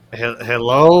noise.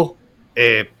 Hello,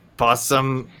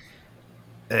 possum,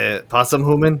 possum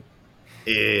human.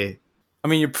 I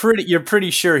mean, you're pretty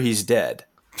sure he's dead.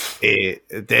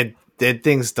 Dead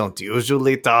things don't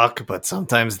usually talk, but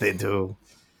sometimes they do.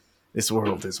 This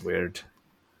world is weird.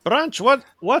 Branch,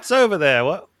 what's over there?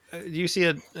 What do you see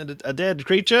a dead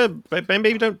creature?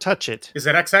 Maybe don't touch it. Is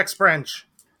it XX Branch?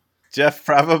 Jeff,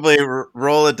 probably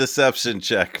roll a deception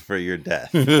check for your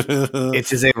death.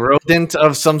 It is a rodent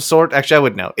of some sort. Actually, I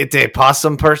would know. It's a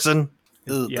possum person.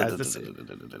 Yeah, this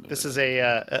is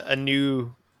a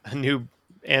new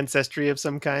ancestry of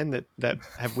some kind that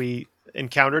have we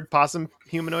encountered possum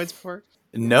humanoids before?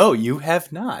 No, you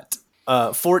have not.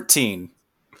 14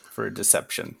 for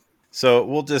deception. So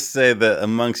we'll just say that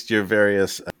amongst your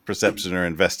various perception or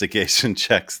investigation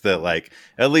checks that like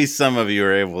at least some of you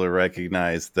are able to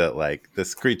recognize that like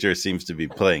this creature seems to be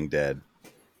playing dead.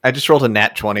 I just rolled a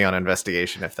nat 20 on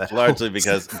investigation. If that Largely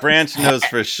because Branch knows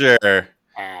for sure,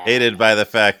 aided by the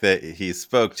fact that he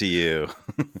spoke to you.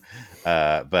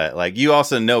 But like you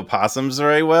also know possums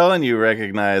very well, and you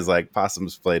recognize like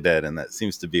possums play dead, and that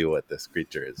seems to be what this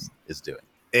creature is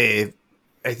doing.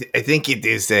 I think it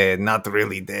is not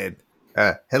really dead.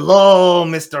 Hello,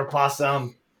 Mr.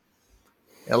 Possum.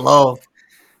 Hello.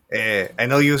 I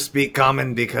know you speak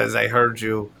common because I heard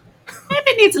you.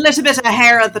 Maybe needs a little bit of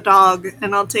hair of the dog,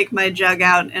 and I'll take my jug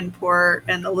out and pour,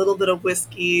 and a little bit of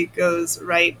whiskey goes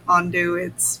right onto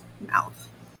its mouth.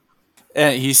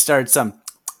 And he starts and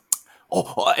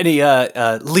he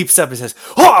leaps up and says,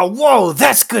 "Oh, whoa,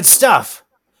 that's good stuff!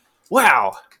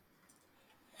 Wow!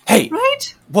 Hey,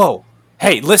 Right? whoa!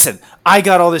 Hey, listen, I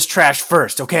got all this trash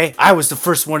first, okay? I was the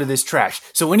first one to this trash.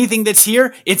 So anything that's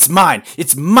here, it's mine.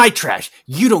 It's my trash.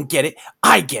 You don't get it.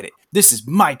 I get it. This is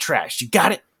my trash. You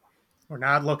got it?" We're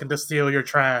not looking to steal your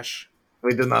trash.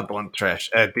 We do not want trash.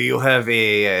 Do you have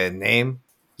a name?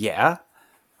 Yeah.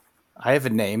 I have a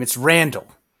name. It's Randall.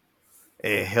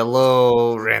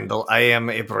 Hello, Randall. I am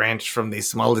a branch from the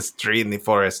smallest tree in the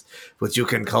forest, but you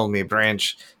can call me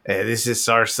Branch. This is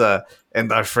Sarsa,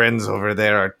 and our friends over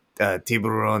there are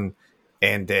Tiburon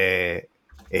and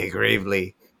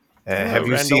Gravely. Have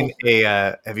you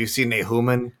seen a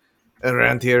human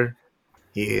around here?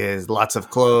 He has lots of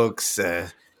cloaks,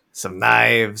 some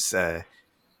knives,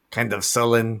 kind of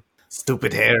sullen,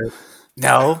 stupid hair.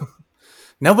 No.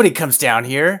 Nobody comes down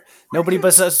here. Nobody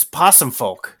but us possum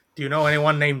folk. Do you know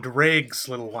anyone named Riggs,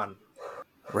 little one?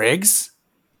 Riggs?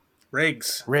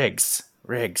 Riggs.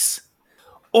 Riggs.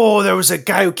 Oh, there was a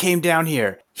guy who came down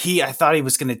here. I thought he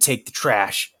was going to take the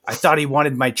trash. I thought he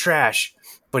wanted my trash.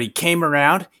 But he came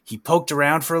around, he poked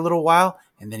around for a little while,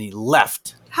 and then he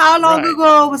left. How long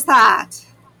ago was that?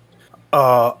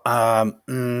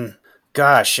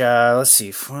 Let's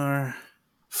see. 4,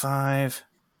 5,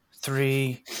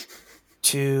 3,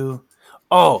 2.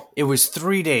 Oh, it was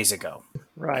 3 days ago.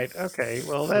 Right. Okay.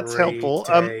 Well, that's 3 helpful.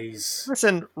 days.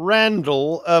 Listen,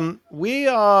 Randall. We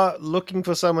are looking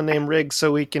for someone named Riggs,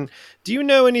 so we can. Do you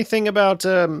know anything about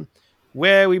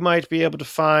where we might be able to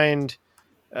find?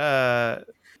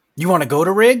 You want to go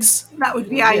to Riggs? That would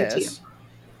be ideal. Yes.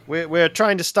 We're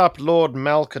trying to stop Lord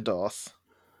Malkadoth.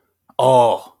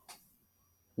 Oh.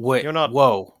 Wait. You're not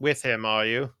Whoa. with him, are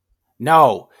you?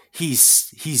 No.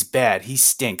 He's bad. He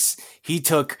stinks. He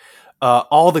took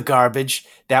all the garbage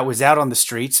that was out on the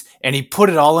streets, and he put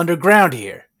it all underground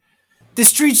here. The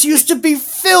streets used to be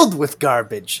filled with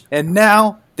garbage, and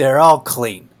now they're all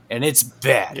clean, and it's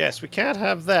bad. Yes, we can't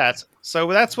have that. So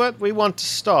that's what we want to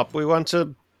stop. We want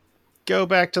to go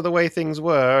back to the way things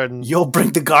were, and You'll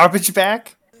bring the garbage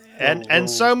back? and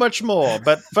so much more.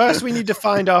 But first, we need to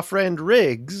find our friend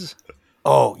Riggs.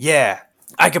 Oh, yeah.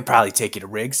 I could probably take you to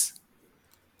Riggs.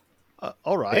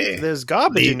 All right, there's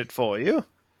garbage in it for you.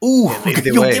 Ooh, lead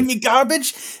the you'll way. give me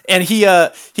garbage? And he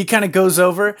kind of goes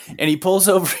over and he pulls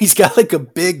over. He's got like a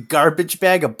big garbage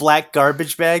bag, a black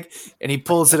garbage bag, and he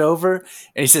pulls it over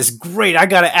and he says, "Great, I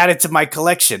got to add it to my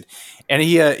collection." And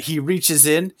he reaches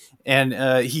in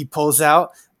and he pulls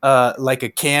out like a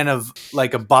can of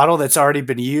like a bottle that's already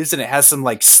been used, and it has some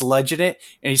like sludge in it.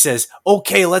 And he says,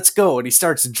 "Okay, let's go." And he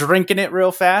starts drinking it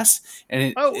real fast,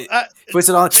 and puts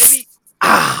it on. Maybe.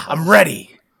 I'm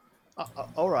ready.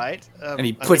 All right. And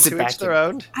he puts it to back each their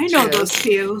own. I know Cheers. those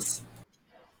feels.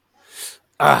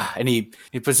 And he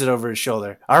puts it over his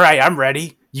shoulder. All right, I'm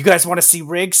ready. You guys want to see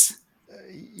Riggs?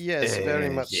 Yes, very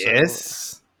much so.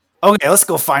 Yes. Okay, let's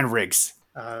go find Riggs.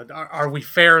 Are we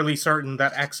fairly certain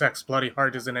that XX Bloody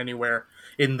Heart isn't anywhere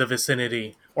in the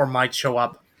vicinity, or might show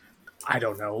up? I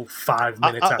don't know, 5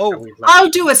 minutes after we left.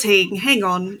 I'll do a thing. Hang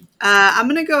on. I'm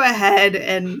going to go ahead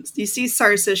and you see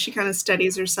Sarsa, she kind of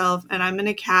steadies herself, and I'm going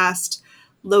to cast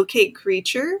Locate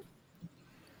Creature.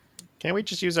 Can't we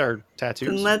just use our tattoos?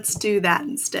 And let's do that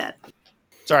instead.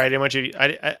 Sorry, I didn't want you.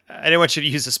 I didn't want you to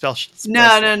use the spell.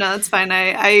 No, it's fine.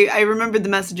 I remembered the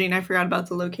messaging. I forgot about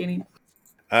the locating.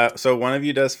 So one of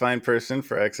you does find person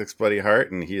for XX Bloody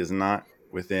Heart, and he is not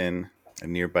within a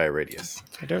nearby radius.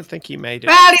 I don't think he made it.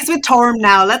 Bad, he's with Torm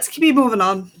now. Let's keep moving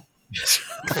on.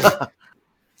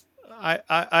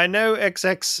 I know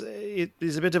XX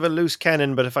is a bit of a loose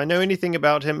cannon, but if I know anything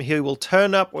about him, he will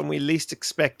turn up when we least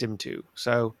expect him to.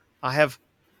 So I have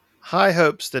high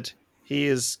hopes that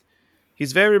he's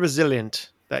very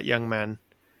resilient, that young man.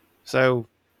 So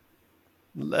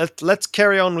let's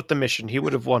carry on with the mission. He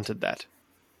would have wanted that.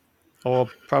 Or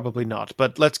probably not,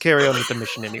 but let's carry on with the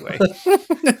mission anyway.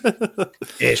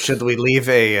 Should we leave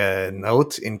a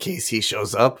note in case he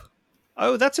shows up?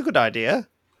 Oh, that's a good idea.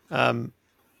 I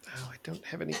don't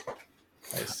have any.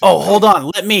 Oh, hold on,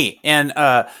 let me. And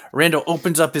Randall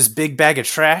opens up his big bag of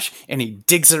trash, and he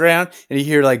digs around, and you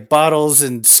hear like bottles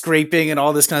and scraping and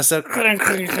all this kind of stuff.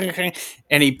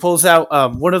 And he pulls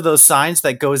out one of those signs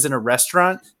that goes in a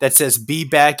restaurant that says "Be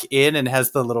back in" and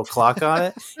has the little clock on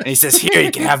it. And he says, "Here,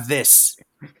 you can have this."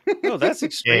 Oh, that's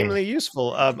extremely useful.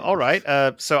 All right,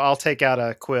 so I'll take out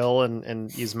a quill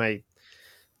and use my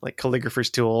like calligrapher's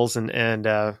tools and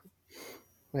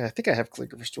yeah, I think I have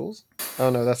calligrapher's tools. Oh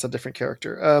no, that's a different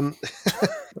character.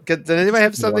 Does anybody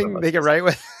have something they can write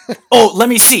with? Oh, let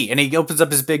me see. And he opens up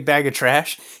his big bag of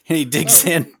trash and he digs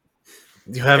in.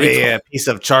 Do you have a piece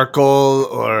of charcoal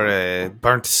or a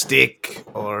burnt stick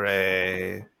or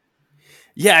a...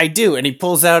 Yeah, I do. And he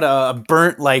pulls out a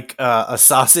burnt, like a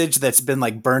sausage that's been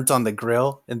like burnt on the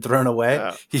grill and thrown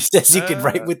away. He says you could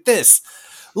write with this.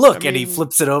 Look, and he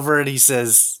flips it over and he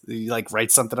says, he like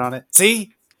writes something on it.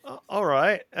 See? All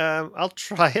right. I'll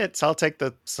try it. So I'll take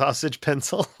the sausage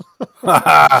pencil.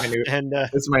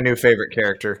 This is my new favorite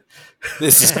character.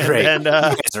 This is great. And, you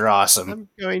guys are awesome. I'm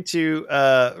going to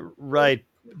write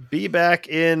 "Be back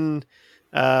in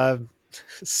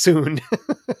soon."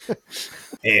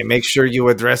 Hey, make sure you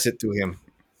address it to him.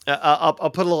 I'll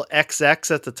put a little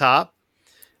XX at the top,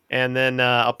 and then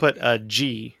I'll put a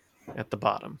G at the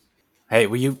bottom. Hey,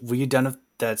 were you done with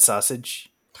that sausage?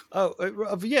 Oh,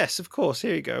 yes, of course.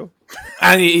 Here you go.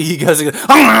 And he goes and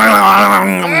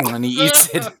he eats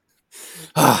it.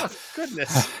 Oh,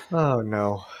 goodness. Oh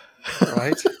no!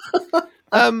 Right.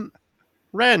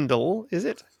 Randall, is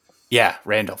it? Yeah,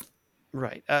 Randall.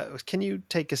 Right. Can you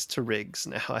take us to Riggs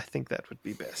now? I think that would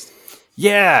be best.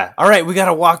 Yeah. All right, we got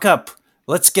to walk up.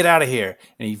 Let's get out of here.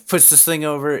 And he puts this thing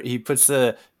over. He puts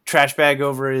the trash bag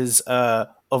over his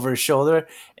shoulder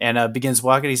and begins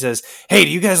walking. He says, "Hey,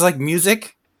 do you guys like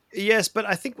music?" Yes, but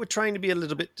I think we're trying to be a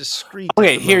little bit discreet.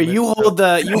 Okay, here you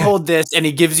hold this, and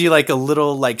he gives you like a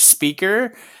little like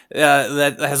speaker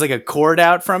that has like a cord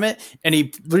out from it, and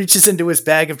he reaches into his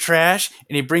bag of trash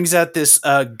and he brings out this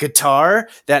guitar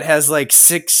that has like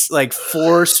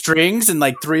 4 strings and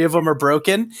like 3 of them are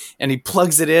broken, and he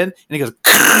plugs it in and he goes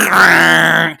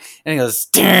and he goes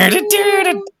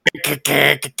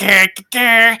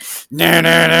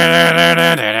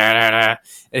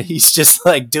and he's just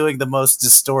like doing the most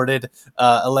distorted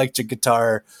electric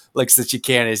guitar licks that you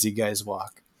can as you guys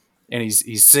walk. And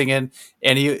he's singing,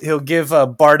 and he'll give a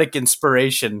bardic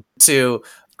inspiration to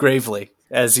Gravely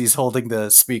as he's holding the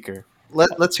speaker.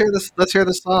 Let's hear this. Let's hear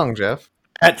the song, Jeff.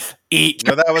 Eat.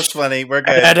 No, that was funny. We're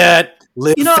good.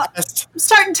 Live You know, fast. I'm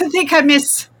starting to think I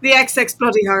miss the XX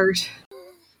Bloody Heart.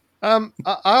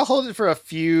 I'll hold it for a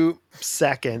few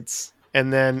seconds,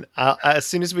 and then as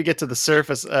soon as we get to the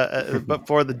surface,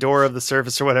 before the door of the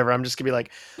surface or whatever, I'm just gonna be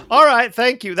like, "All right,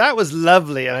 thank you, that was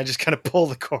lovely," and I just kind of pull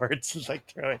the cords and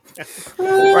like throw it down.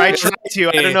 Or I try to.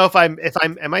 I don't know if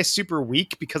am I super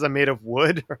weak because I'm made of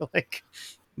wood or like.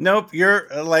 Nope, you're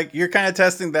kind of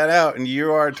testing that out, and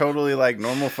you are totally like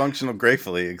normal functional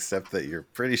Gratefully, except that you're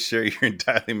pretty sure you're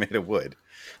entirely made of wood.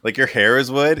 Like your hair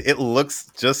is wood. It looks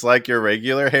just like your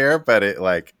regular hair, but it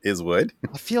like is wood.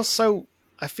 I feel so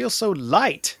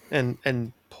light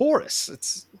and porous.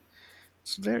 It's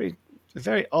very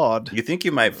very odd. You think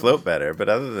you might float better, but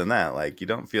other than that, like, you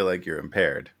don't feel like you're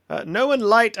impaired. No one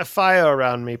light a fire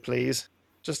around me, please,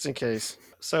 just in case.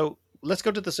 So let's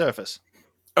go to the surface.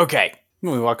 Okay.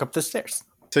 We walk up the stairs.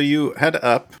 So you head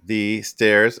up the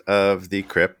stairs of the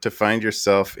crypt to find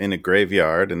yourself in a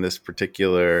graveyard, in this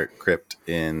particular crypt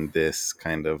in this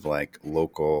kind of like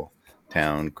local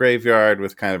town graveyard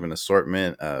with kind of an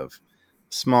assortment of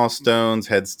small stones,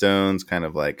 headstones, kind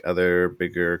of like other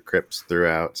bigger crypts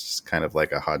throughout. It's just kind of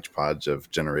like a hodgepodge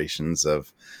of generations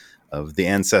of the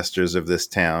ancestors of this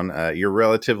town. You're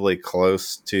relatively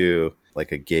close to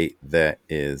like a gate that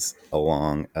is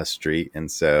along a street, and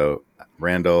so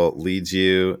Randall leads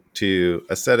you to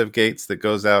a set of gates that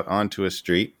goes out onto a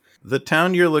street. The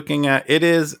town you're looking at, it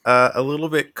is a little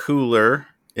bit cooler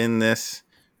in this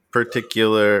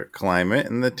particular climate,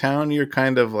 and the town you're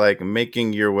kind of like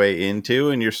making your way into,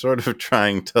 and you're sort of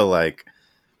trying to like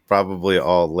probably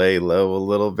all lay low a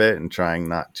little bit and trying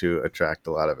not to attract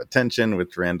a lot of attention,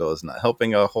 which Randall is not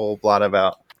helping a whole lot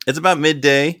about. It's about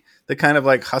midday. The kind of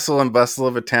like hustle and bustle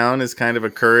of a town is kind of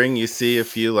occurring. You see a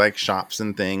few like shops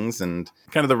and things and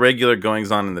kind of the regular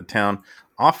goings on in the town.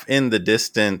 Off in the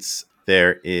distance,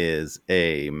 there is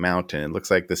a mountain. It looks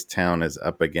like this town is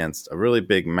up against a really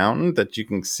big mountain that you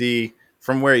can see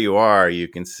from where you are. You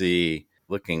can see,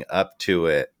 looking up to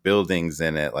it, buildings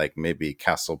in it, like maybe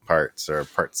castle parts or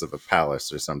parts of a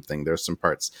palace or something. There's some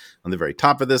parts on the very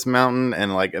top of this mountain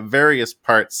and like various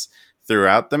parts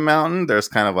throughout the mountain. There's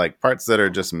kind of like parts that are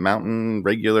just mountain,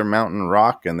 regular mountain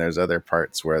rock, and there's other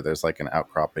parts where there's like an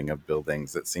outcropping of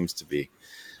buildings that seems to be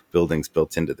buildings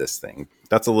built into this thing.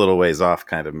 That's a little ways off,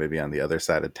 kind of maybe on the other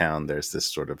side of town. There's this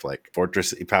sort of like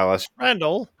fortressy palace.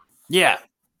 Randall, Yeah.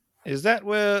 is that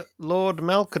where Lord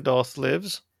Malkadoth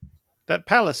lives? That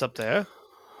palace up there?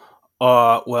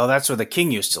 Well, that's where the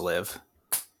king used to live.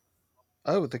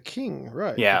 Oh, the king,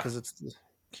 right? Yeah. Because it's the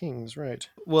king's, right?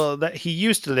 Well, that he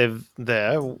used to live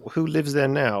there. Who lives there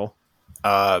now?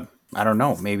 I don't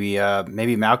know. Maybe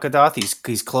Malkadoth.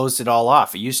 He's closed it all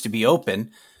off. It used to be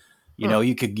open. You know,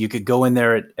 you could go in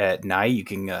there at night. You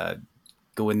can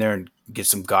go in there and get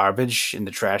some garbage in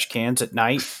the trash cans at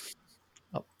night.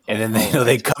 And then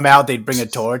they'd come out, they'd bring a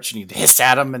torch, and you'd hiss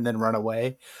at them and then run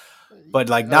away. But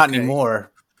like not Okay.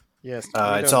 anymore. Yes,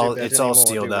 It's all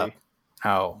sealed up.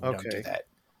 How we don't do Okay. that.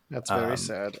 That's very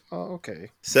sad. Oh, okay.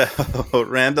 So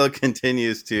Randall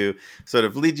continues to sort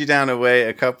of lead you down a way,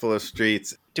 a couple of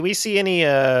streets. Do we see any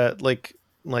like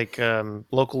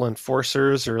local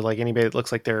enforcers or like anybody that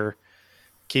looks like they're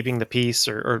keeping the peace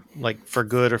or like for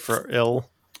good or for ill?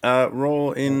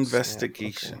 Roll snap,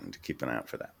 investigation to keep an eye out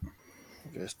for that.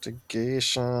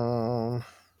 Investigation.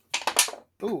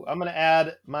 Ooh, I'm gonna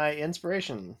add my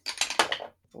inspiration.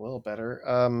 A little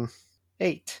better.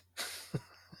 8.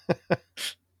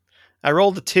 I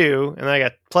rolled a 2, and then I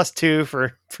got +2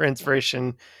 for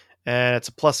inspiration, and it's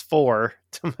a +4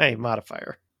 to my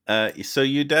modifier. So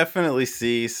you definitely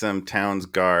see some town's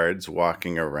guards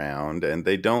walking around, and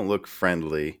they don't look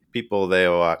friendly. People, they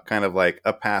walk kind of like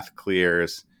a path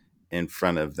clears in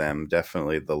front of them.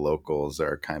 Definitely the locals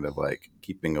are kind of like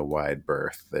keeping a wide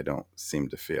berth. They don't seem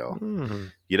to feel.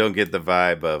 You don't get the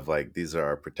vibe of like, these are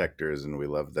our protectors and we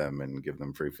love them and give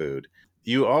them free food.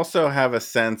 You also have a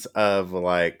sense of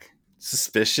like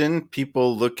suspicion,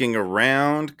 people looking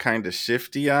around kind of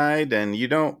shifty-eyed, and you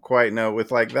don't quite know, with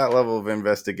like that level of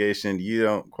investigation, you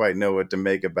don't quite know what to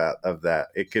make of that.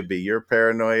 It could be your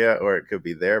paranoia, or it could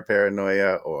be their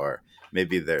paranoia, or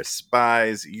maybe they're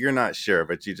spies. You're not sure,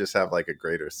 but you just have like a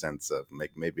greater sense of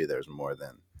maybe there's more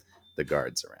than the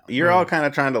guards around. You're all kind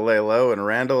of trying to lay low, and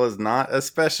Randall is not,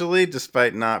 especially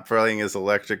despite not playing his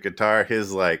electric guitar.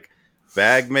 His like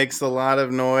bag makes a lot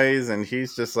of noise, and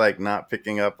he's just like not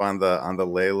picking up on the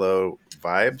lay low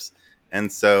vibes. And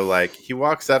so like he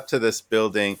walks up to this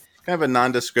building, kind of a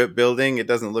nondescript building. It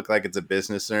doesn't look like it's a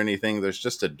business or anything. There's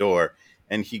just a door,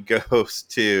 and he goes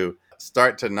to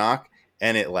start to knock,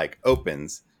 and it like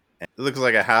opens. And it looks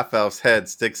like a half elf's head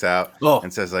sticks out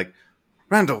and says like,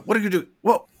 "Randall, what are you doing?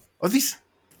 Whoa, are these?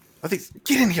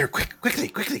 Get in here, quickly,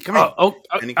 come in."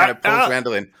 And he kind of pulls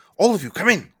Randall in. All of you, come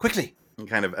in quickly. And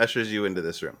kind of ushers you into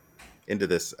this room, into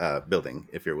this building,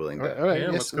 if you're willing to. All right,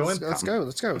 Yeah, yes,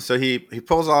 let's go. So he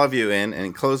pulls all of you in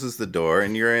and closes the door,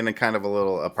 and you're in a kind of a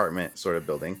little apartment sort of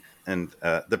building. And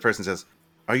the person says,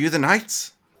 "Are you the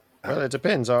knights?" Well, it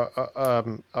depends.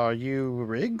 Are you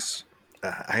Riggs?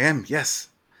 I am. Yes.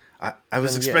 I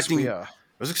was Then expecting. Yes, we are.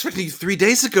 I was expecting you 3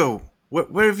 days ago.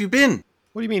 Where have you been?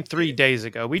 What do you mean 3 days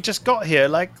ago? We just got here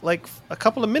like a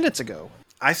couple of minutes ago.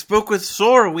 I spoke with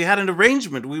Sora. We had an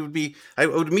arrangement. I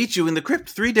would meet you in the crypt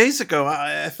 3 days ago.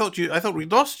 I thought we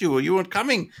lost you, or you weren't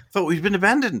coming. I thought we'd been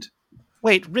abandoned.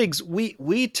 Wait, Riggs, we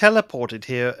teleported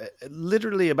here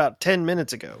literally about 10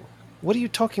 minutes ago. What are you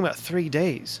talking about 3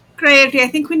 days? Gravy, I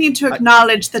think we need to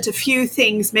acknowledge that a few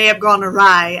things may have gone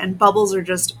awry, and bubbles are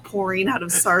just pouring out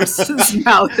of Sarsa's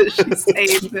mouth as she's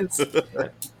saying this.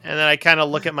 And then I kind of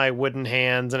look at my wooden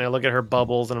hands, and I look at her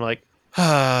bubbles, and I'm like,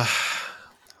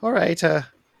 all right, I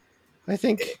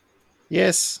think,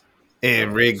 yes. Hey,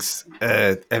 Riggs,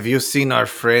 have you seen our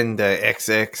friend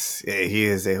XX? He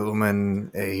is a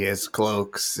human. He has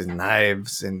cloaks and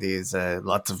knives, and he has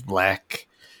lots of black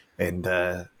and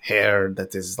hair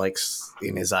that is like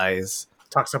in his eyes.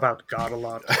 Talks about God a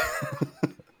lot.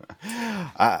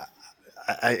 I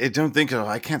don't think so.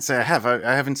 I can't say I have.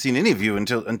 I haven't seen any of you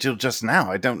until just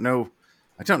now. I don't know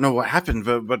what happened,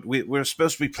 but we're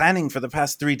supposed to be planning for the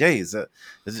past 3 days.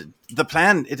 The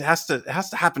plan it has to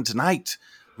happen tonight.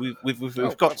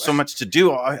 We've got so much to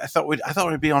do. I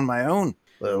thought I'd be on my own.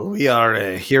 Well, we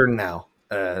are here now.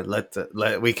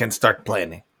 We can start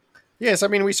planning. Yes, I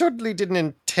mean, we certainly didn't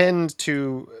intend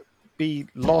to be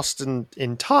lost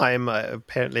in time.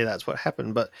 Apparently, that's what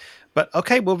happened. But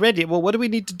okay, we're ready. Well, what do we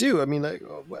need to do? I mean,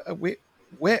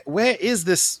 where is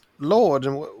this Lord,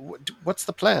 and what's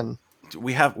the plan?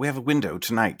 We have a window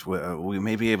tonight where we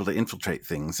may be able to infiltrate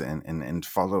things and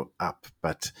follow up.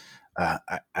 But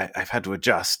I've had to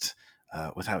adjust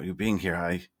without you being here.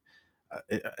 I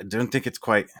don't think it's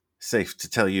quite safe to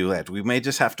tell you that. We may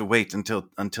just have to wait until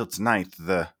tonight.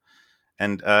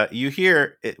 And you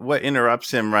hear what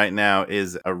interrupts him right now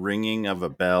is a ringing of a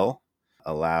bell,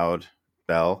 a loud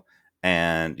bell,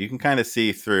 and you can kind of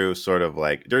see through sort of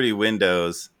like dirty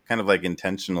windows, kind of like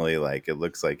intentionally, like it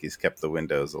looks like he's kept the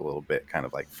windows a little bit kind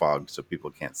of like fogged so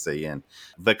people can't see in.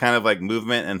 The kind of like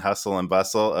movement and hustle and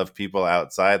bustle of people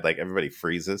outside, like everybody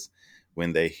freezes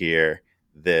when they hear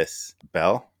this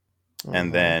bell.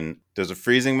 And then there's a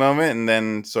freezing moment, and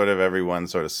then sort of everyone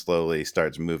sort of slowly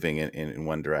starts moving in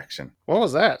one direction. What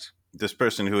was that? This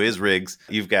person who is Riggs,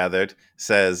 you've gathered,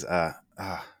 says,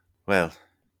 well,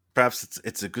 perhaps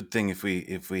it's a good thing if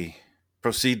we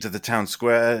proceed to the town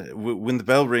square. When the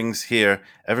bell rings here,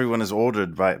 everyone is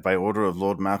ordered by order of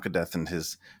Lord Malkadeth and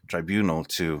his tribunal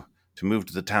to move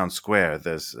to the town square.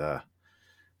 There's going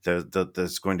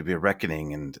to be a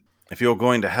reckoning, and if you're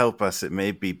going to help us, it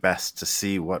may be best to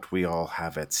see what we all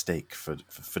have at stake for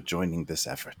joining this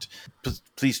effort.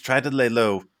 Please try to lay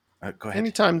low. Go ahead.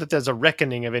 Anytime that there's a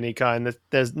reckoning of any kind,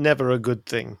 there's never a good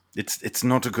thing. It's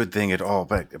not a good thing at all,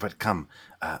 but come.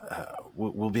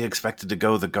 We'll be expected to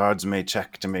go. The guards may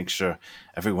check to make sure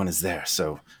everyone is there.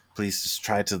 So please just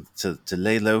try to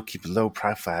lay low, keep a low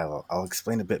profile. I'll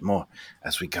explain a bit more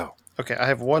as we go. Okay, I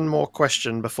have one more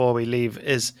question before we leave.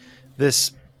 Is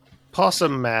this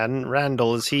possum man,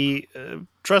 Randall, is he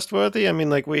trustworthy? I mean,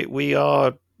 like, we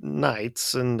are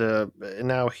knights, and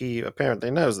now he apparently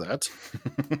knows that.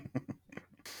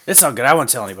 It's not good. I won't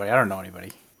tell anybody. I don't know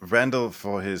anybody. Randall,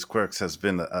 for his quirks, has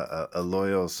been a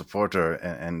loyal supporter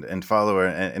and follower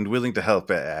and willing to help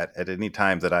at any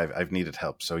time that I've needed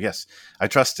help. So yes, I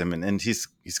trust him, and he's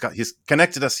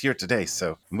connected us here today.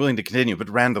 So I'm willing to continue. But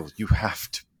Randall, you have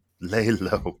to lay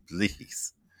low,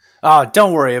 please. Oh,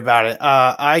 don't worry about it.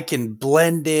 I can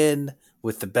blend in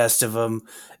with the best of them.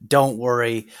 Don't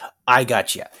worry. I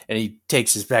got you. And he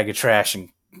takes his bag of trash and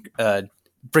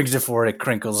brings it forward. It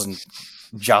crinkles and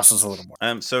jostles a little more.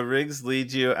 So Riggs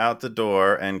leads you out the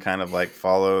door and kind of like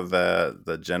follow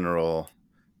the general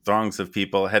throngs of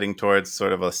people heading towards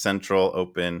sort of a central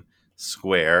open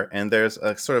square. And there's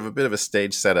a sort of a bit of a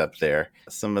stage set up there.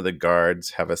 Some of the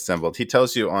guards have assembled. He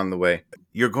tells you on the way,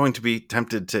 you're going to be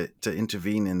tempted to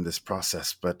intervene in this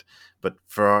process, but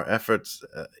for our efforts,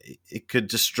 it could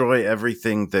destroy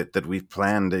everything that we've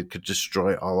planned. It could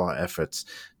destroy all our efforts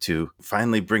to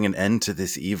finally bring an end to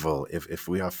this evil if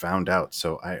we are found out.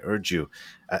 So I urge you,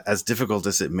 as difficult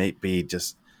as it may be,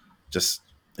 just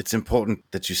it's important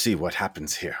that you see what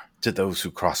happens here to those who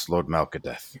cross Lord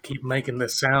Malkadeth. You keep making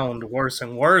this sound worse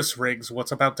and worse, Riggs.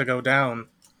 What's about to go down?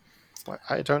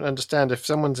 I don't understand. If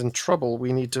someone's in trouble,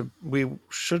 we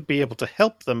should be able to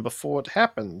help them before it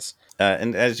happens.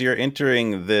 And as you're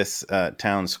entering this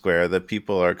town square, the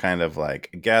people are kind of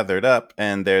like gathered up,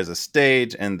 and there's a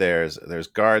stage, and there's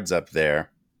guards up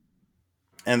there.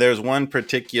 And there's one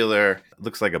particular,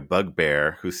 looks like a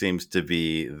bugbear, who seems to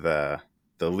be the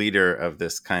leader of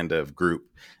this kind of group.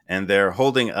 And they're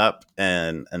holding up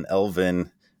an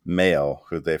elven male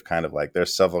who they've kind of like,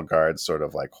 there's several guards sort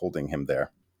of like holding him there.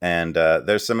 And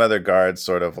there's some other guards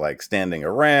sort of like standing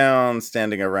around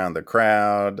the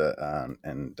crowd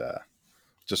and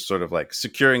just sort of like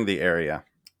securing the area.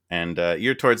 And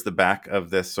you're towards the back of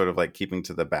this, sort of like keeping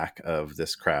to the back of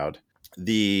this crowd.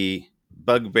 The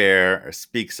bugbear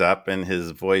speaks up, and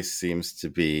his voice seems to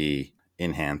be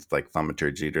enhanced, like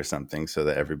thaumaturgy or something, so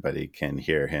that everybody can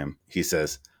hear him. He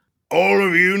says, "All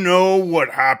of you know what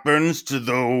happens to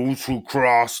those who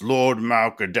cross Lord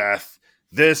Malkadath.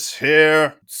 This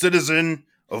here citizen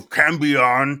of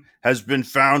Cambion has been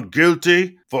found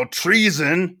guilty for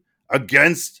treason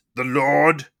against the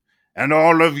Lord, and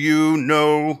all of you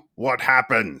know what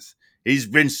happens. He's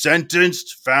been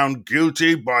sentenced, found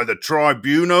guilty by the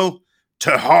tribunal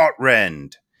to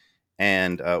Heartrend."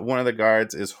 And one of the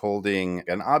guards is holding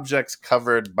an object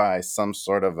covered by some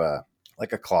sort of a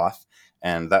cloth,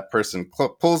 and that person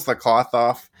pulls the cloth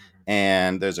off,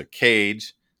 and there's a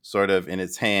cage sort of in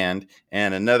its hand,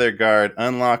 and another guard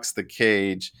unlocks the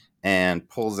cage and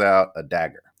pulls out a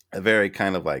dagger, a very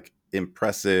kind of like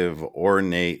impressive,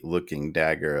 ornate looking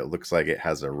dagger. It looks like it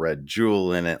has a red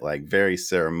jewel in it, like very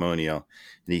ceremonial.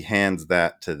 And he hands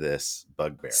that to this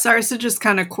bugbear. Sarsa just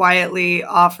kind of quietly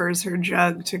offers her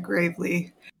jug to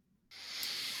Gravely.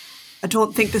 "I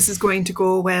don't think this is going to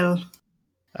go well."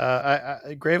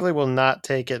 Gravely will not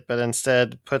take it, but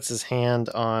instead puts his hand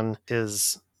on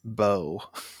his bow.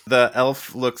 The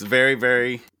elf looks very,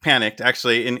 very panicked.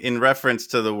 Actually, in reference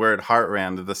to the word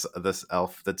Heartrend, this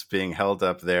elf that's being held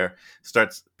up there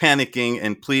starts panicking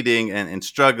and pleading and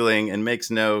struggling, and makes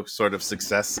no sort of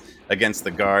success against the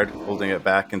guard holding it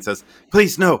back, and says,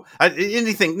 "Please, no,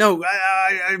 anything, no,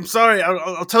 I'm sorry.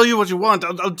 I'll tell you what you want.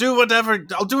 I'll do whatever.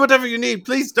 I'll do whatever you need.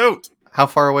 Please don't." How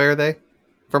far away are they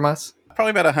from us?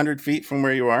 Probably about 100 feet from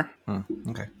where you are.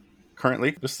 Okay.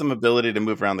 Currently, just some ability to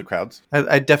move around the crowds.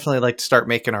 I'd definitely like to start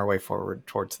making our way forward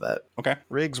towards that. Okay.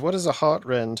 Riggs, what is a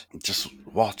Heartrend? Just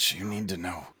watch. You need to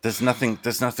know. There's nothing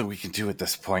we can do at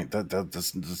this point.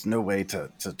 There's no way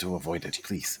to avoid it.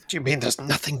 Please. Do you mean there's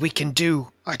nothing we can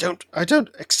do? I don't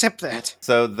accept that.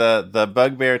 So the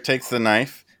bugbear takes the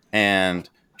knife and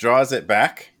draws it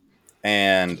back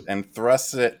and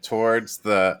thrusts it towards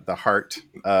the heart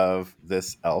of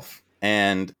this elf.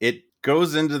 And it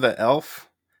goes into the elf,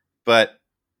 but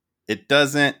it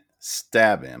doesn't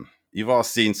stab him. You've all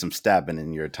seen some stabbing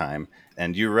in your time,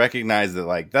 and you recognize that,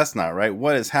 like, that's not right.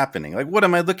 What is happening? Like, what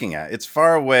am I looking at? It's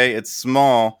far away, it's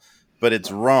small, but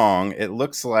it's wrong. It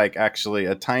looks like actually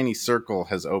a tiny circle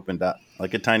has opened up,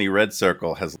 like a tiny red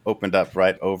circle has opened up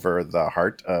right over the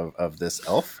heart of this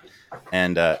elf.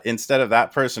 And instead of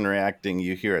that person reacting,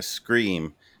 you hear a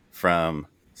scream from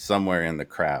somewhere in the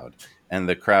crowd. And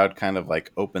the crowd kind of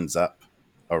like opens up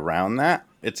around that.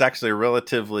 It's actually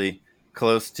relatively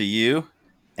close to you,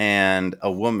 and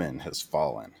a woman has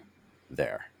fallen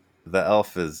there. The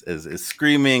elf is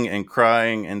screaming and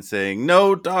crying and saying,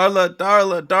 "No, Darla,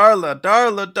 Darla, Darla,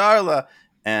 Darla, Darla."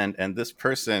 And this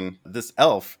person, this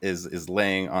elf is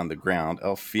laying on the ground.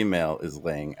 Elf female is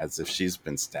laying as if she's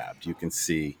been stabbed. You can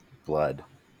see blood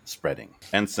spreading.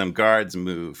 And some guards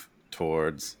move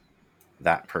towards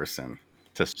that person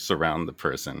to surround the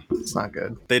person. It's not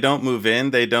good. They don't move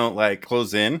in. They don't like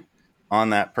close in on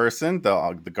that person.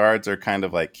 The guards are kind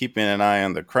of like keeping an eye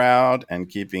on the crowd and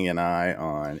keeping an eye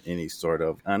on any sort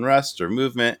of unrest or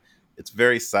movement. It's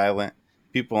very silent.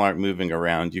 People aren't moving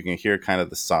around. You can hear kind of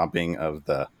the sobbing of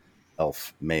the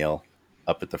elf male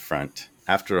up at the front.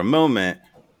 After a moment,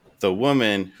 the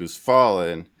woman who's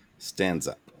fallen stands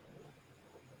up.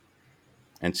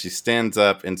 And she stands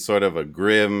up in sort of a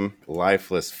grim,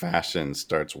 lifeless fashion,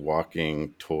 starts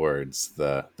walking towards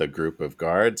the group of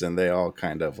guards, and they all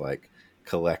kind of like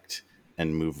collect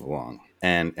and move along.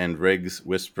 And Riggs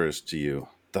whispers to you,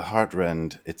 "The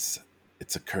Heartrend, it's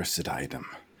a cursed item.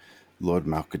 Lord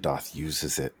Malkadath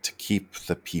uses it to keep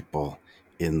the people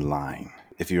in line.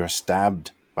 If you are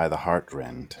stabbed by the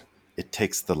Heartrend, it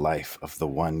takes the life of the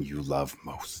one you love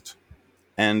most."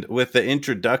 And with the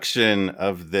introduction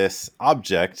of this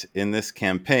object in this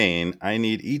campaign, I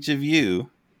need each of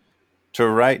you to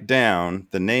write down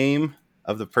the name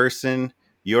of the person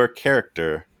your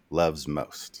character loves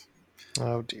most.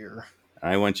 Oh, dear.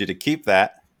 I want you to keep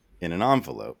that in an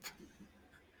envelope,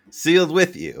 sealed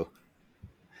with you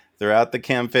throughout the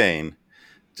campaign,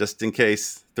 just in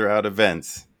case throughout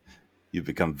events you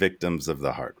become victims of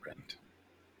the Heartrend.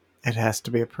 It has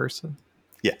to be a person.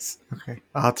 Yes. Okay.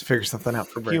 I'll have to figure something out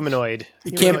for Branch. Humanoid.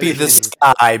 It can't be the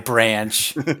sky,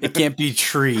 Branch. It can't be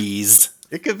trees.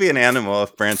 It could be an animal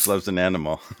if Branch loves an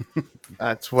animal.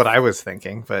 That's what I was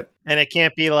thinking, but And it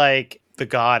can't be like the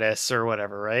goddess or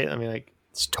whatever, right? I mean, like,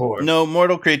 it's Tor. No,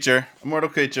 mortal creature. A mortal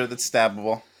creature that's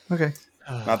stabbable. Okay.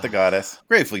 not the goddess.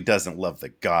 Gravely doesn't love the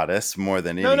goddess more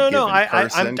than any No. given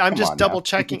person. I'm Come just on double now.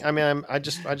 checking. I mean, I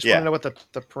just want Yeah. to know what the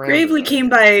parameters Gravely are. came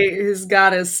by his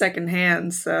goddess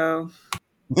secondhand, so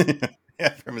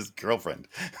Yeah, from his girlfriend.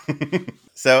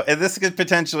 So, and this could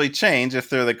potentially change if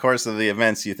through the course of the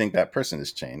events you think that person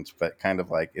has changed. But kind of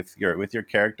like if you're with your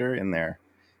character in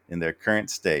their current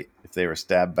state, if they were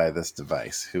stabbed by this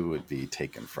device, who would be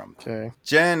taken from them? Okay.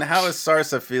 Jen, how is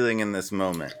Sarsa feeling in this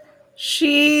moment?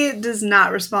 she does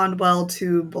not respond well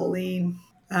to bullying.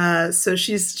 So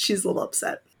she's a little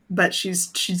upset, but she's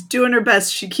doing her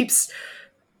best. She keeps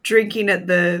drinking at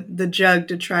the jug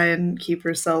to try and keep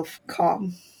herself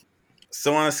calm.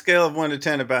 So, on a scale of 1 to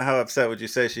 10, about how upset would you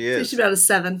say she So is? she's about a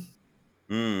 7.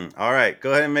 All right,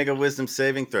 go ahead and make a wisdom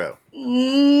saving throw.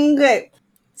 Okay,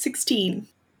 16.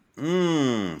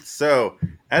 So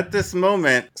at this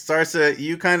moment, Sarsa,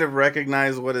 you kind of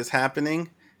recognize what is happening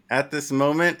at this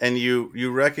moment, and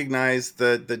you recognize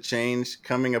the change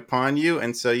coming upon you,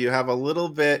 and so you have a little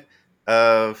bit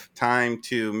of time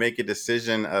to make a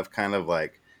decision of kind of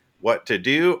like what to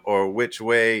do or which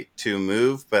way to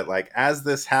move. But like as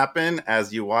this happen,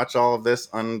 as you watch all of this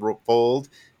unfold,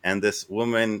 and this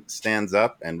woman stands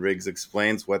up and Riggs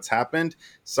explains what's happened,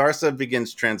 Sarsa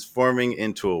begins transforming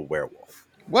into a werewolf.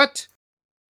 What?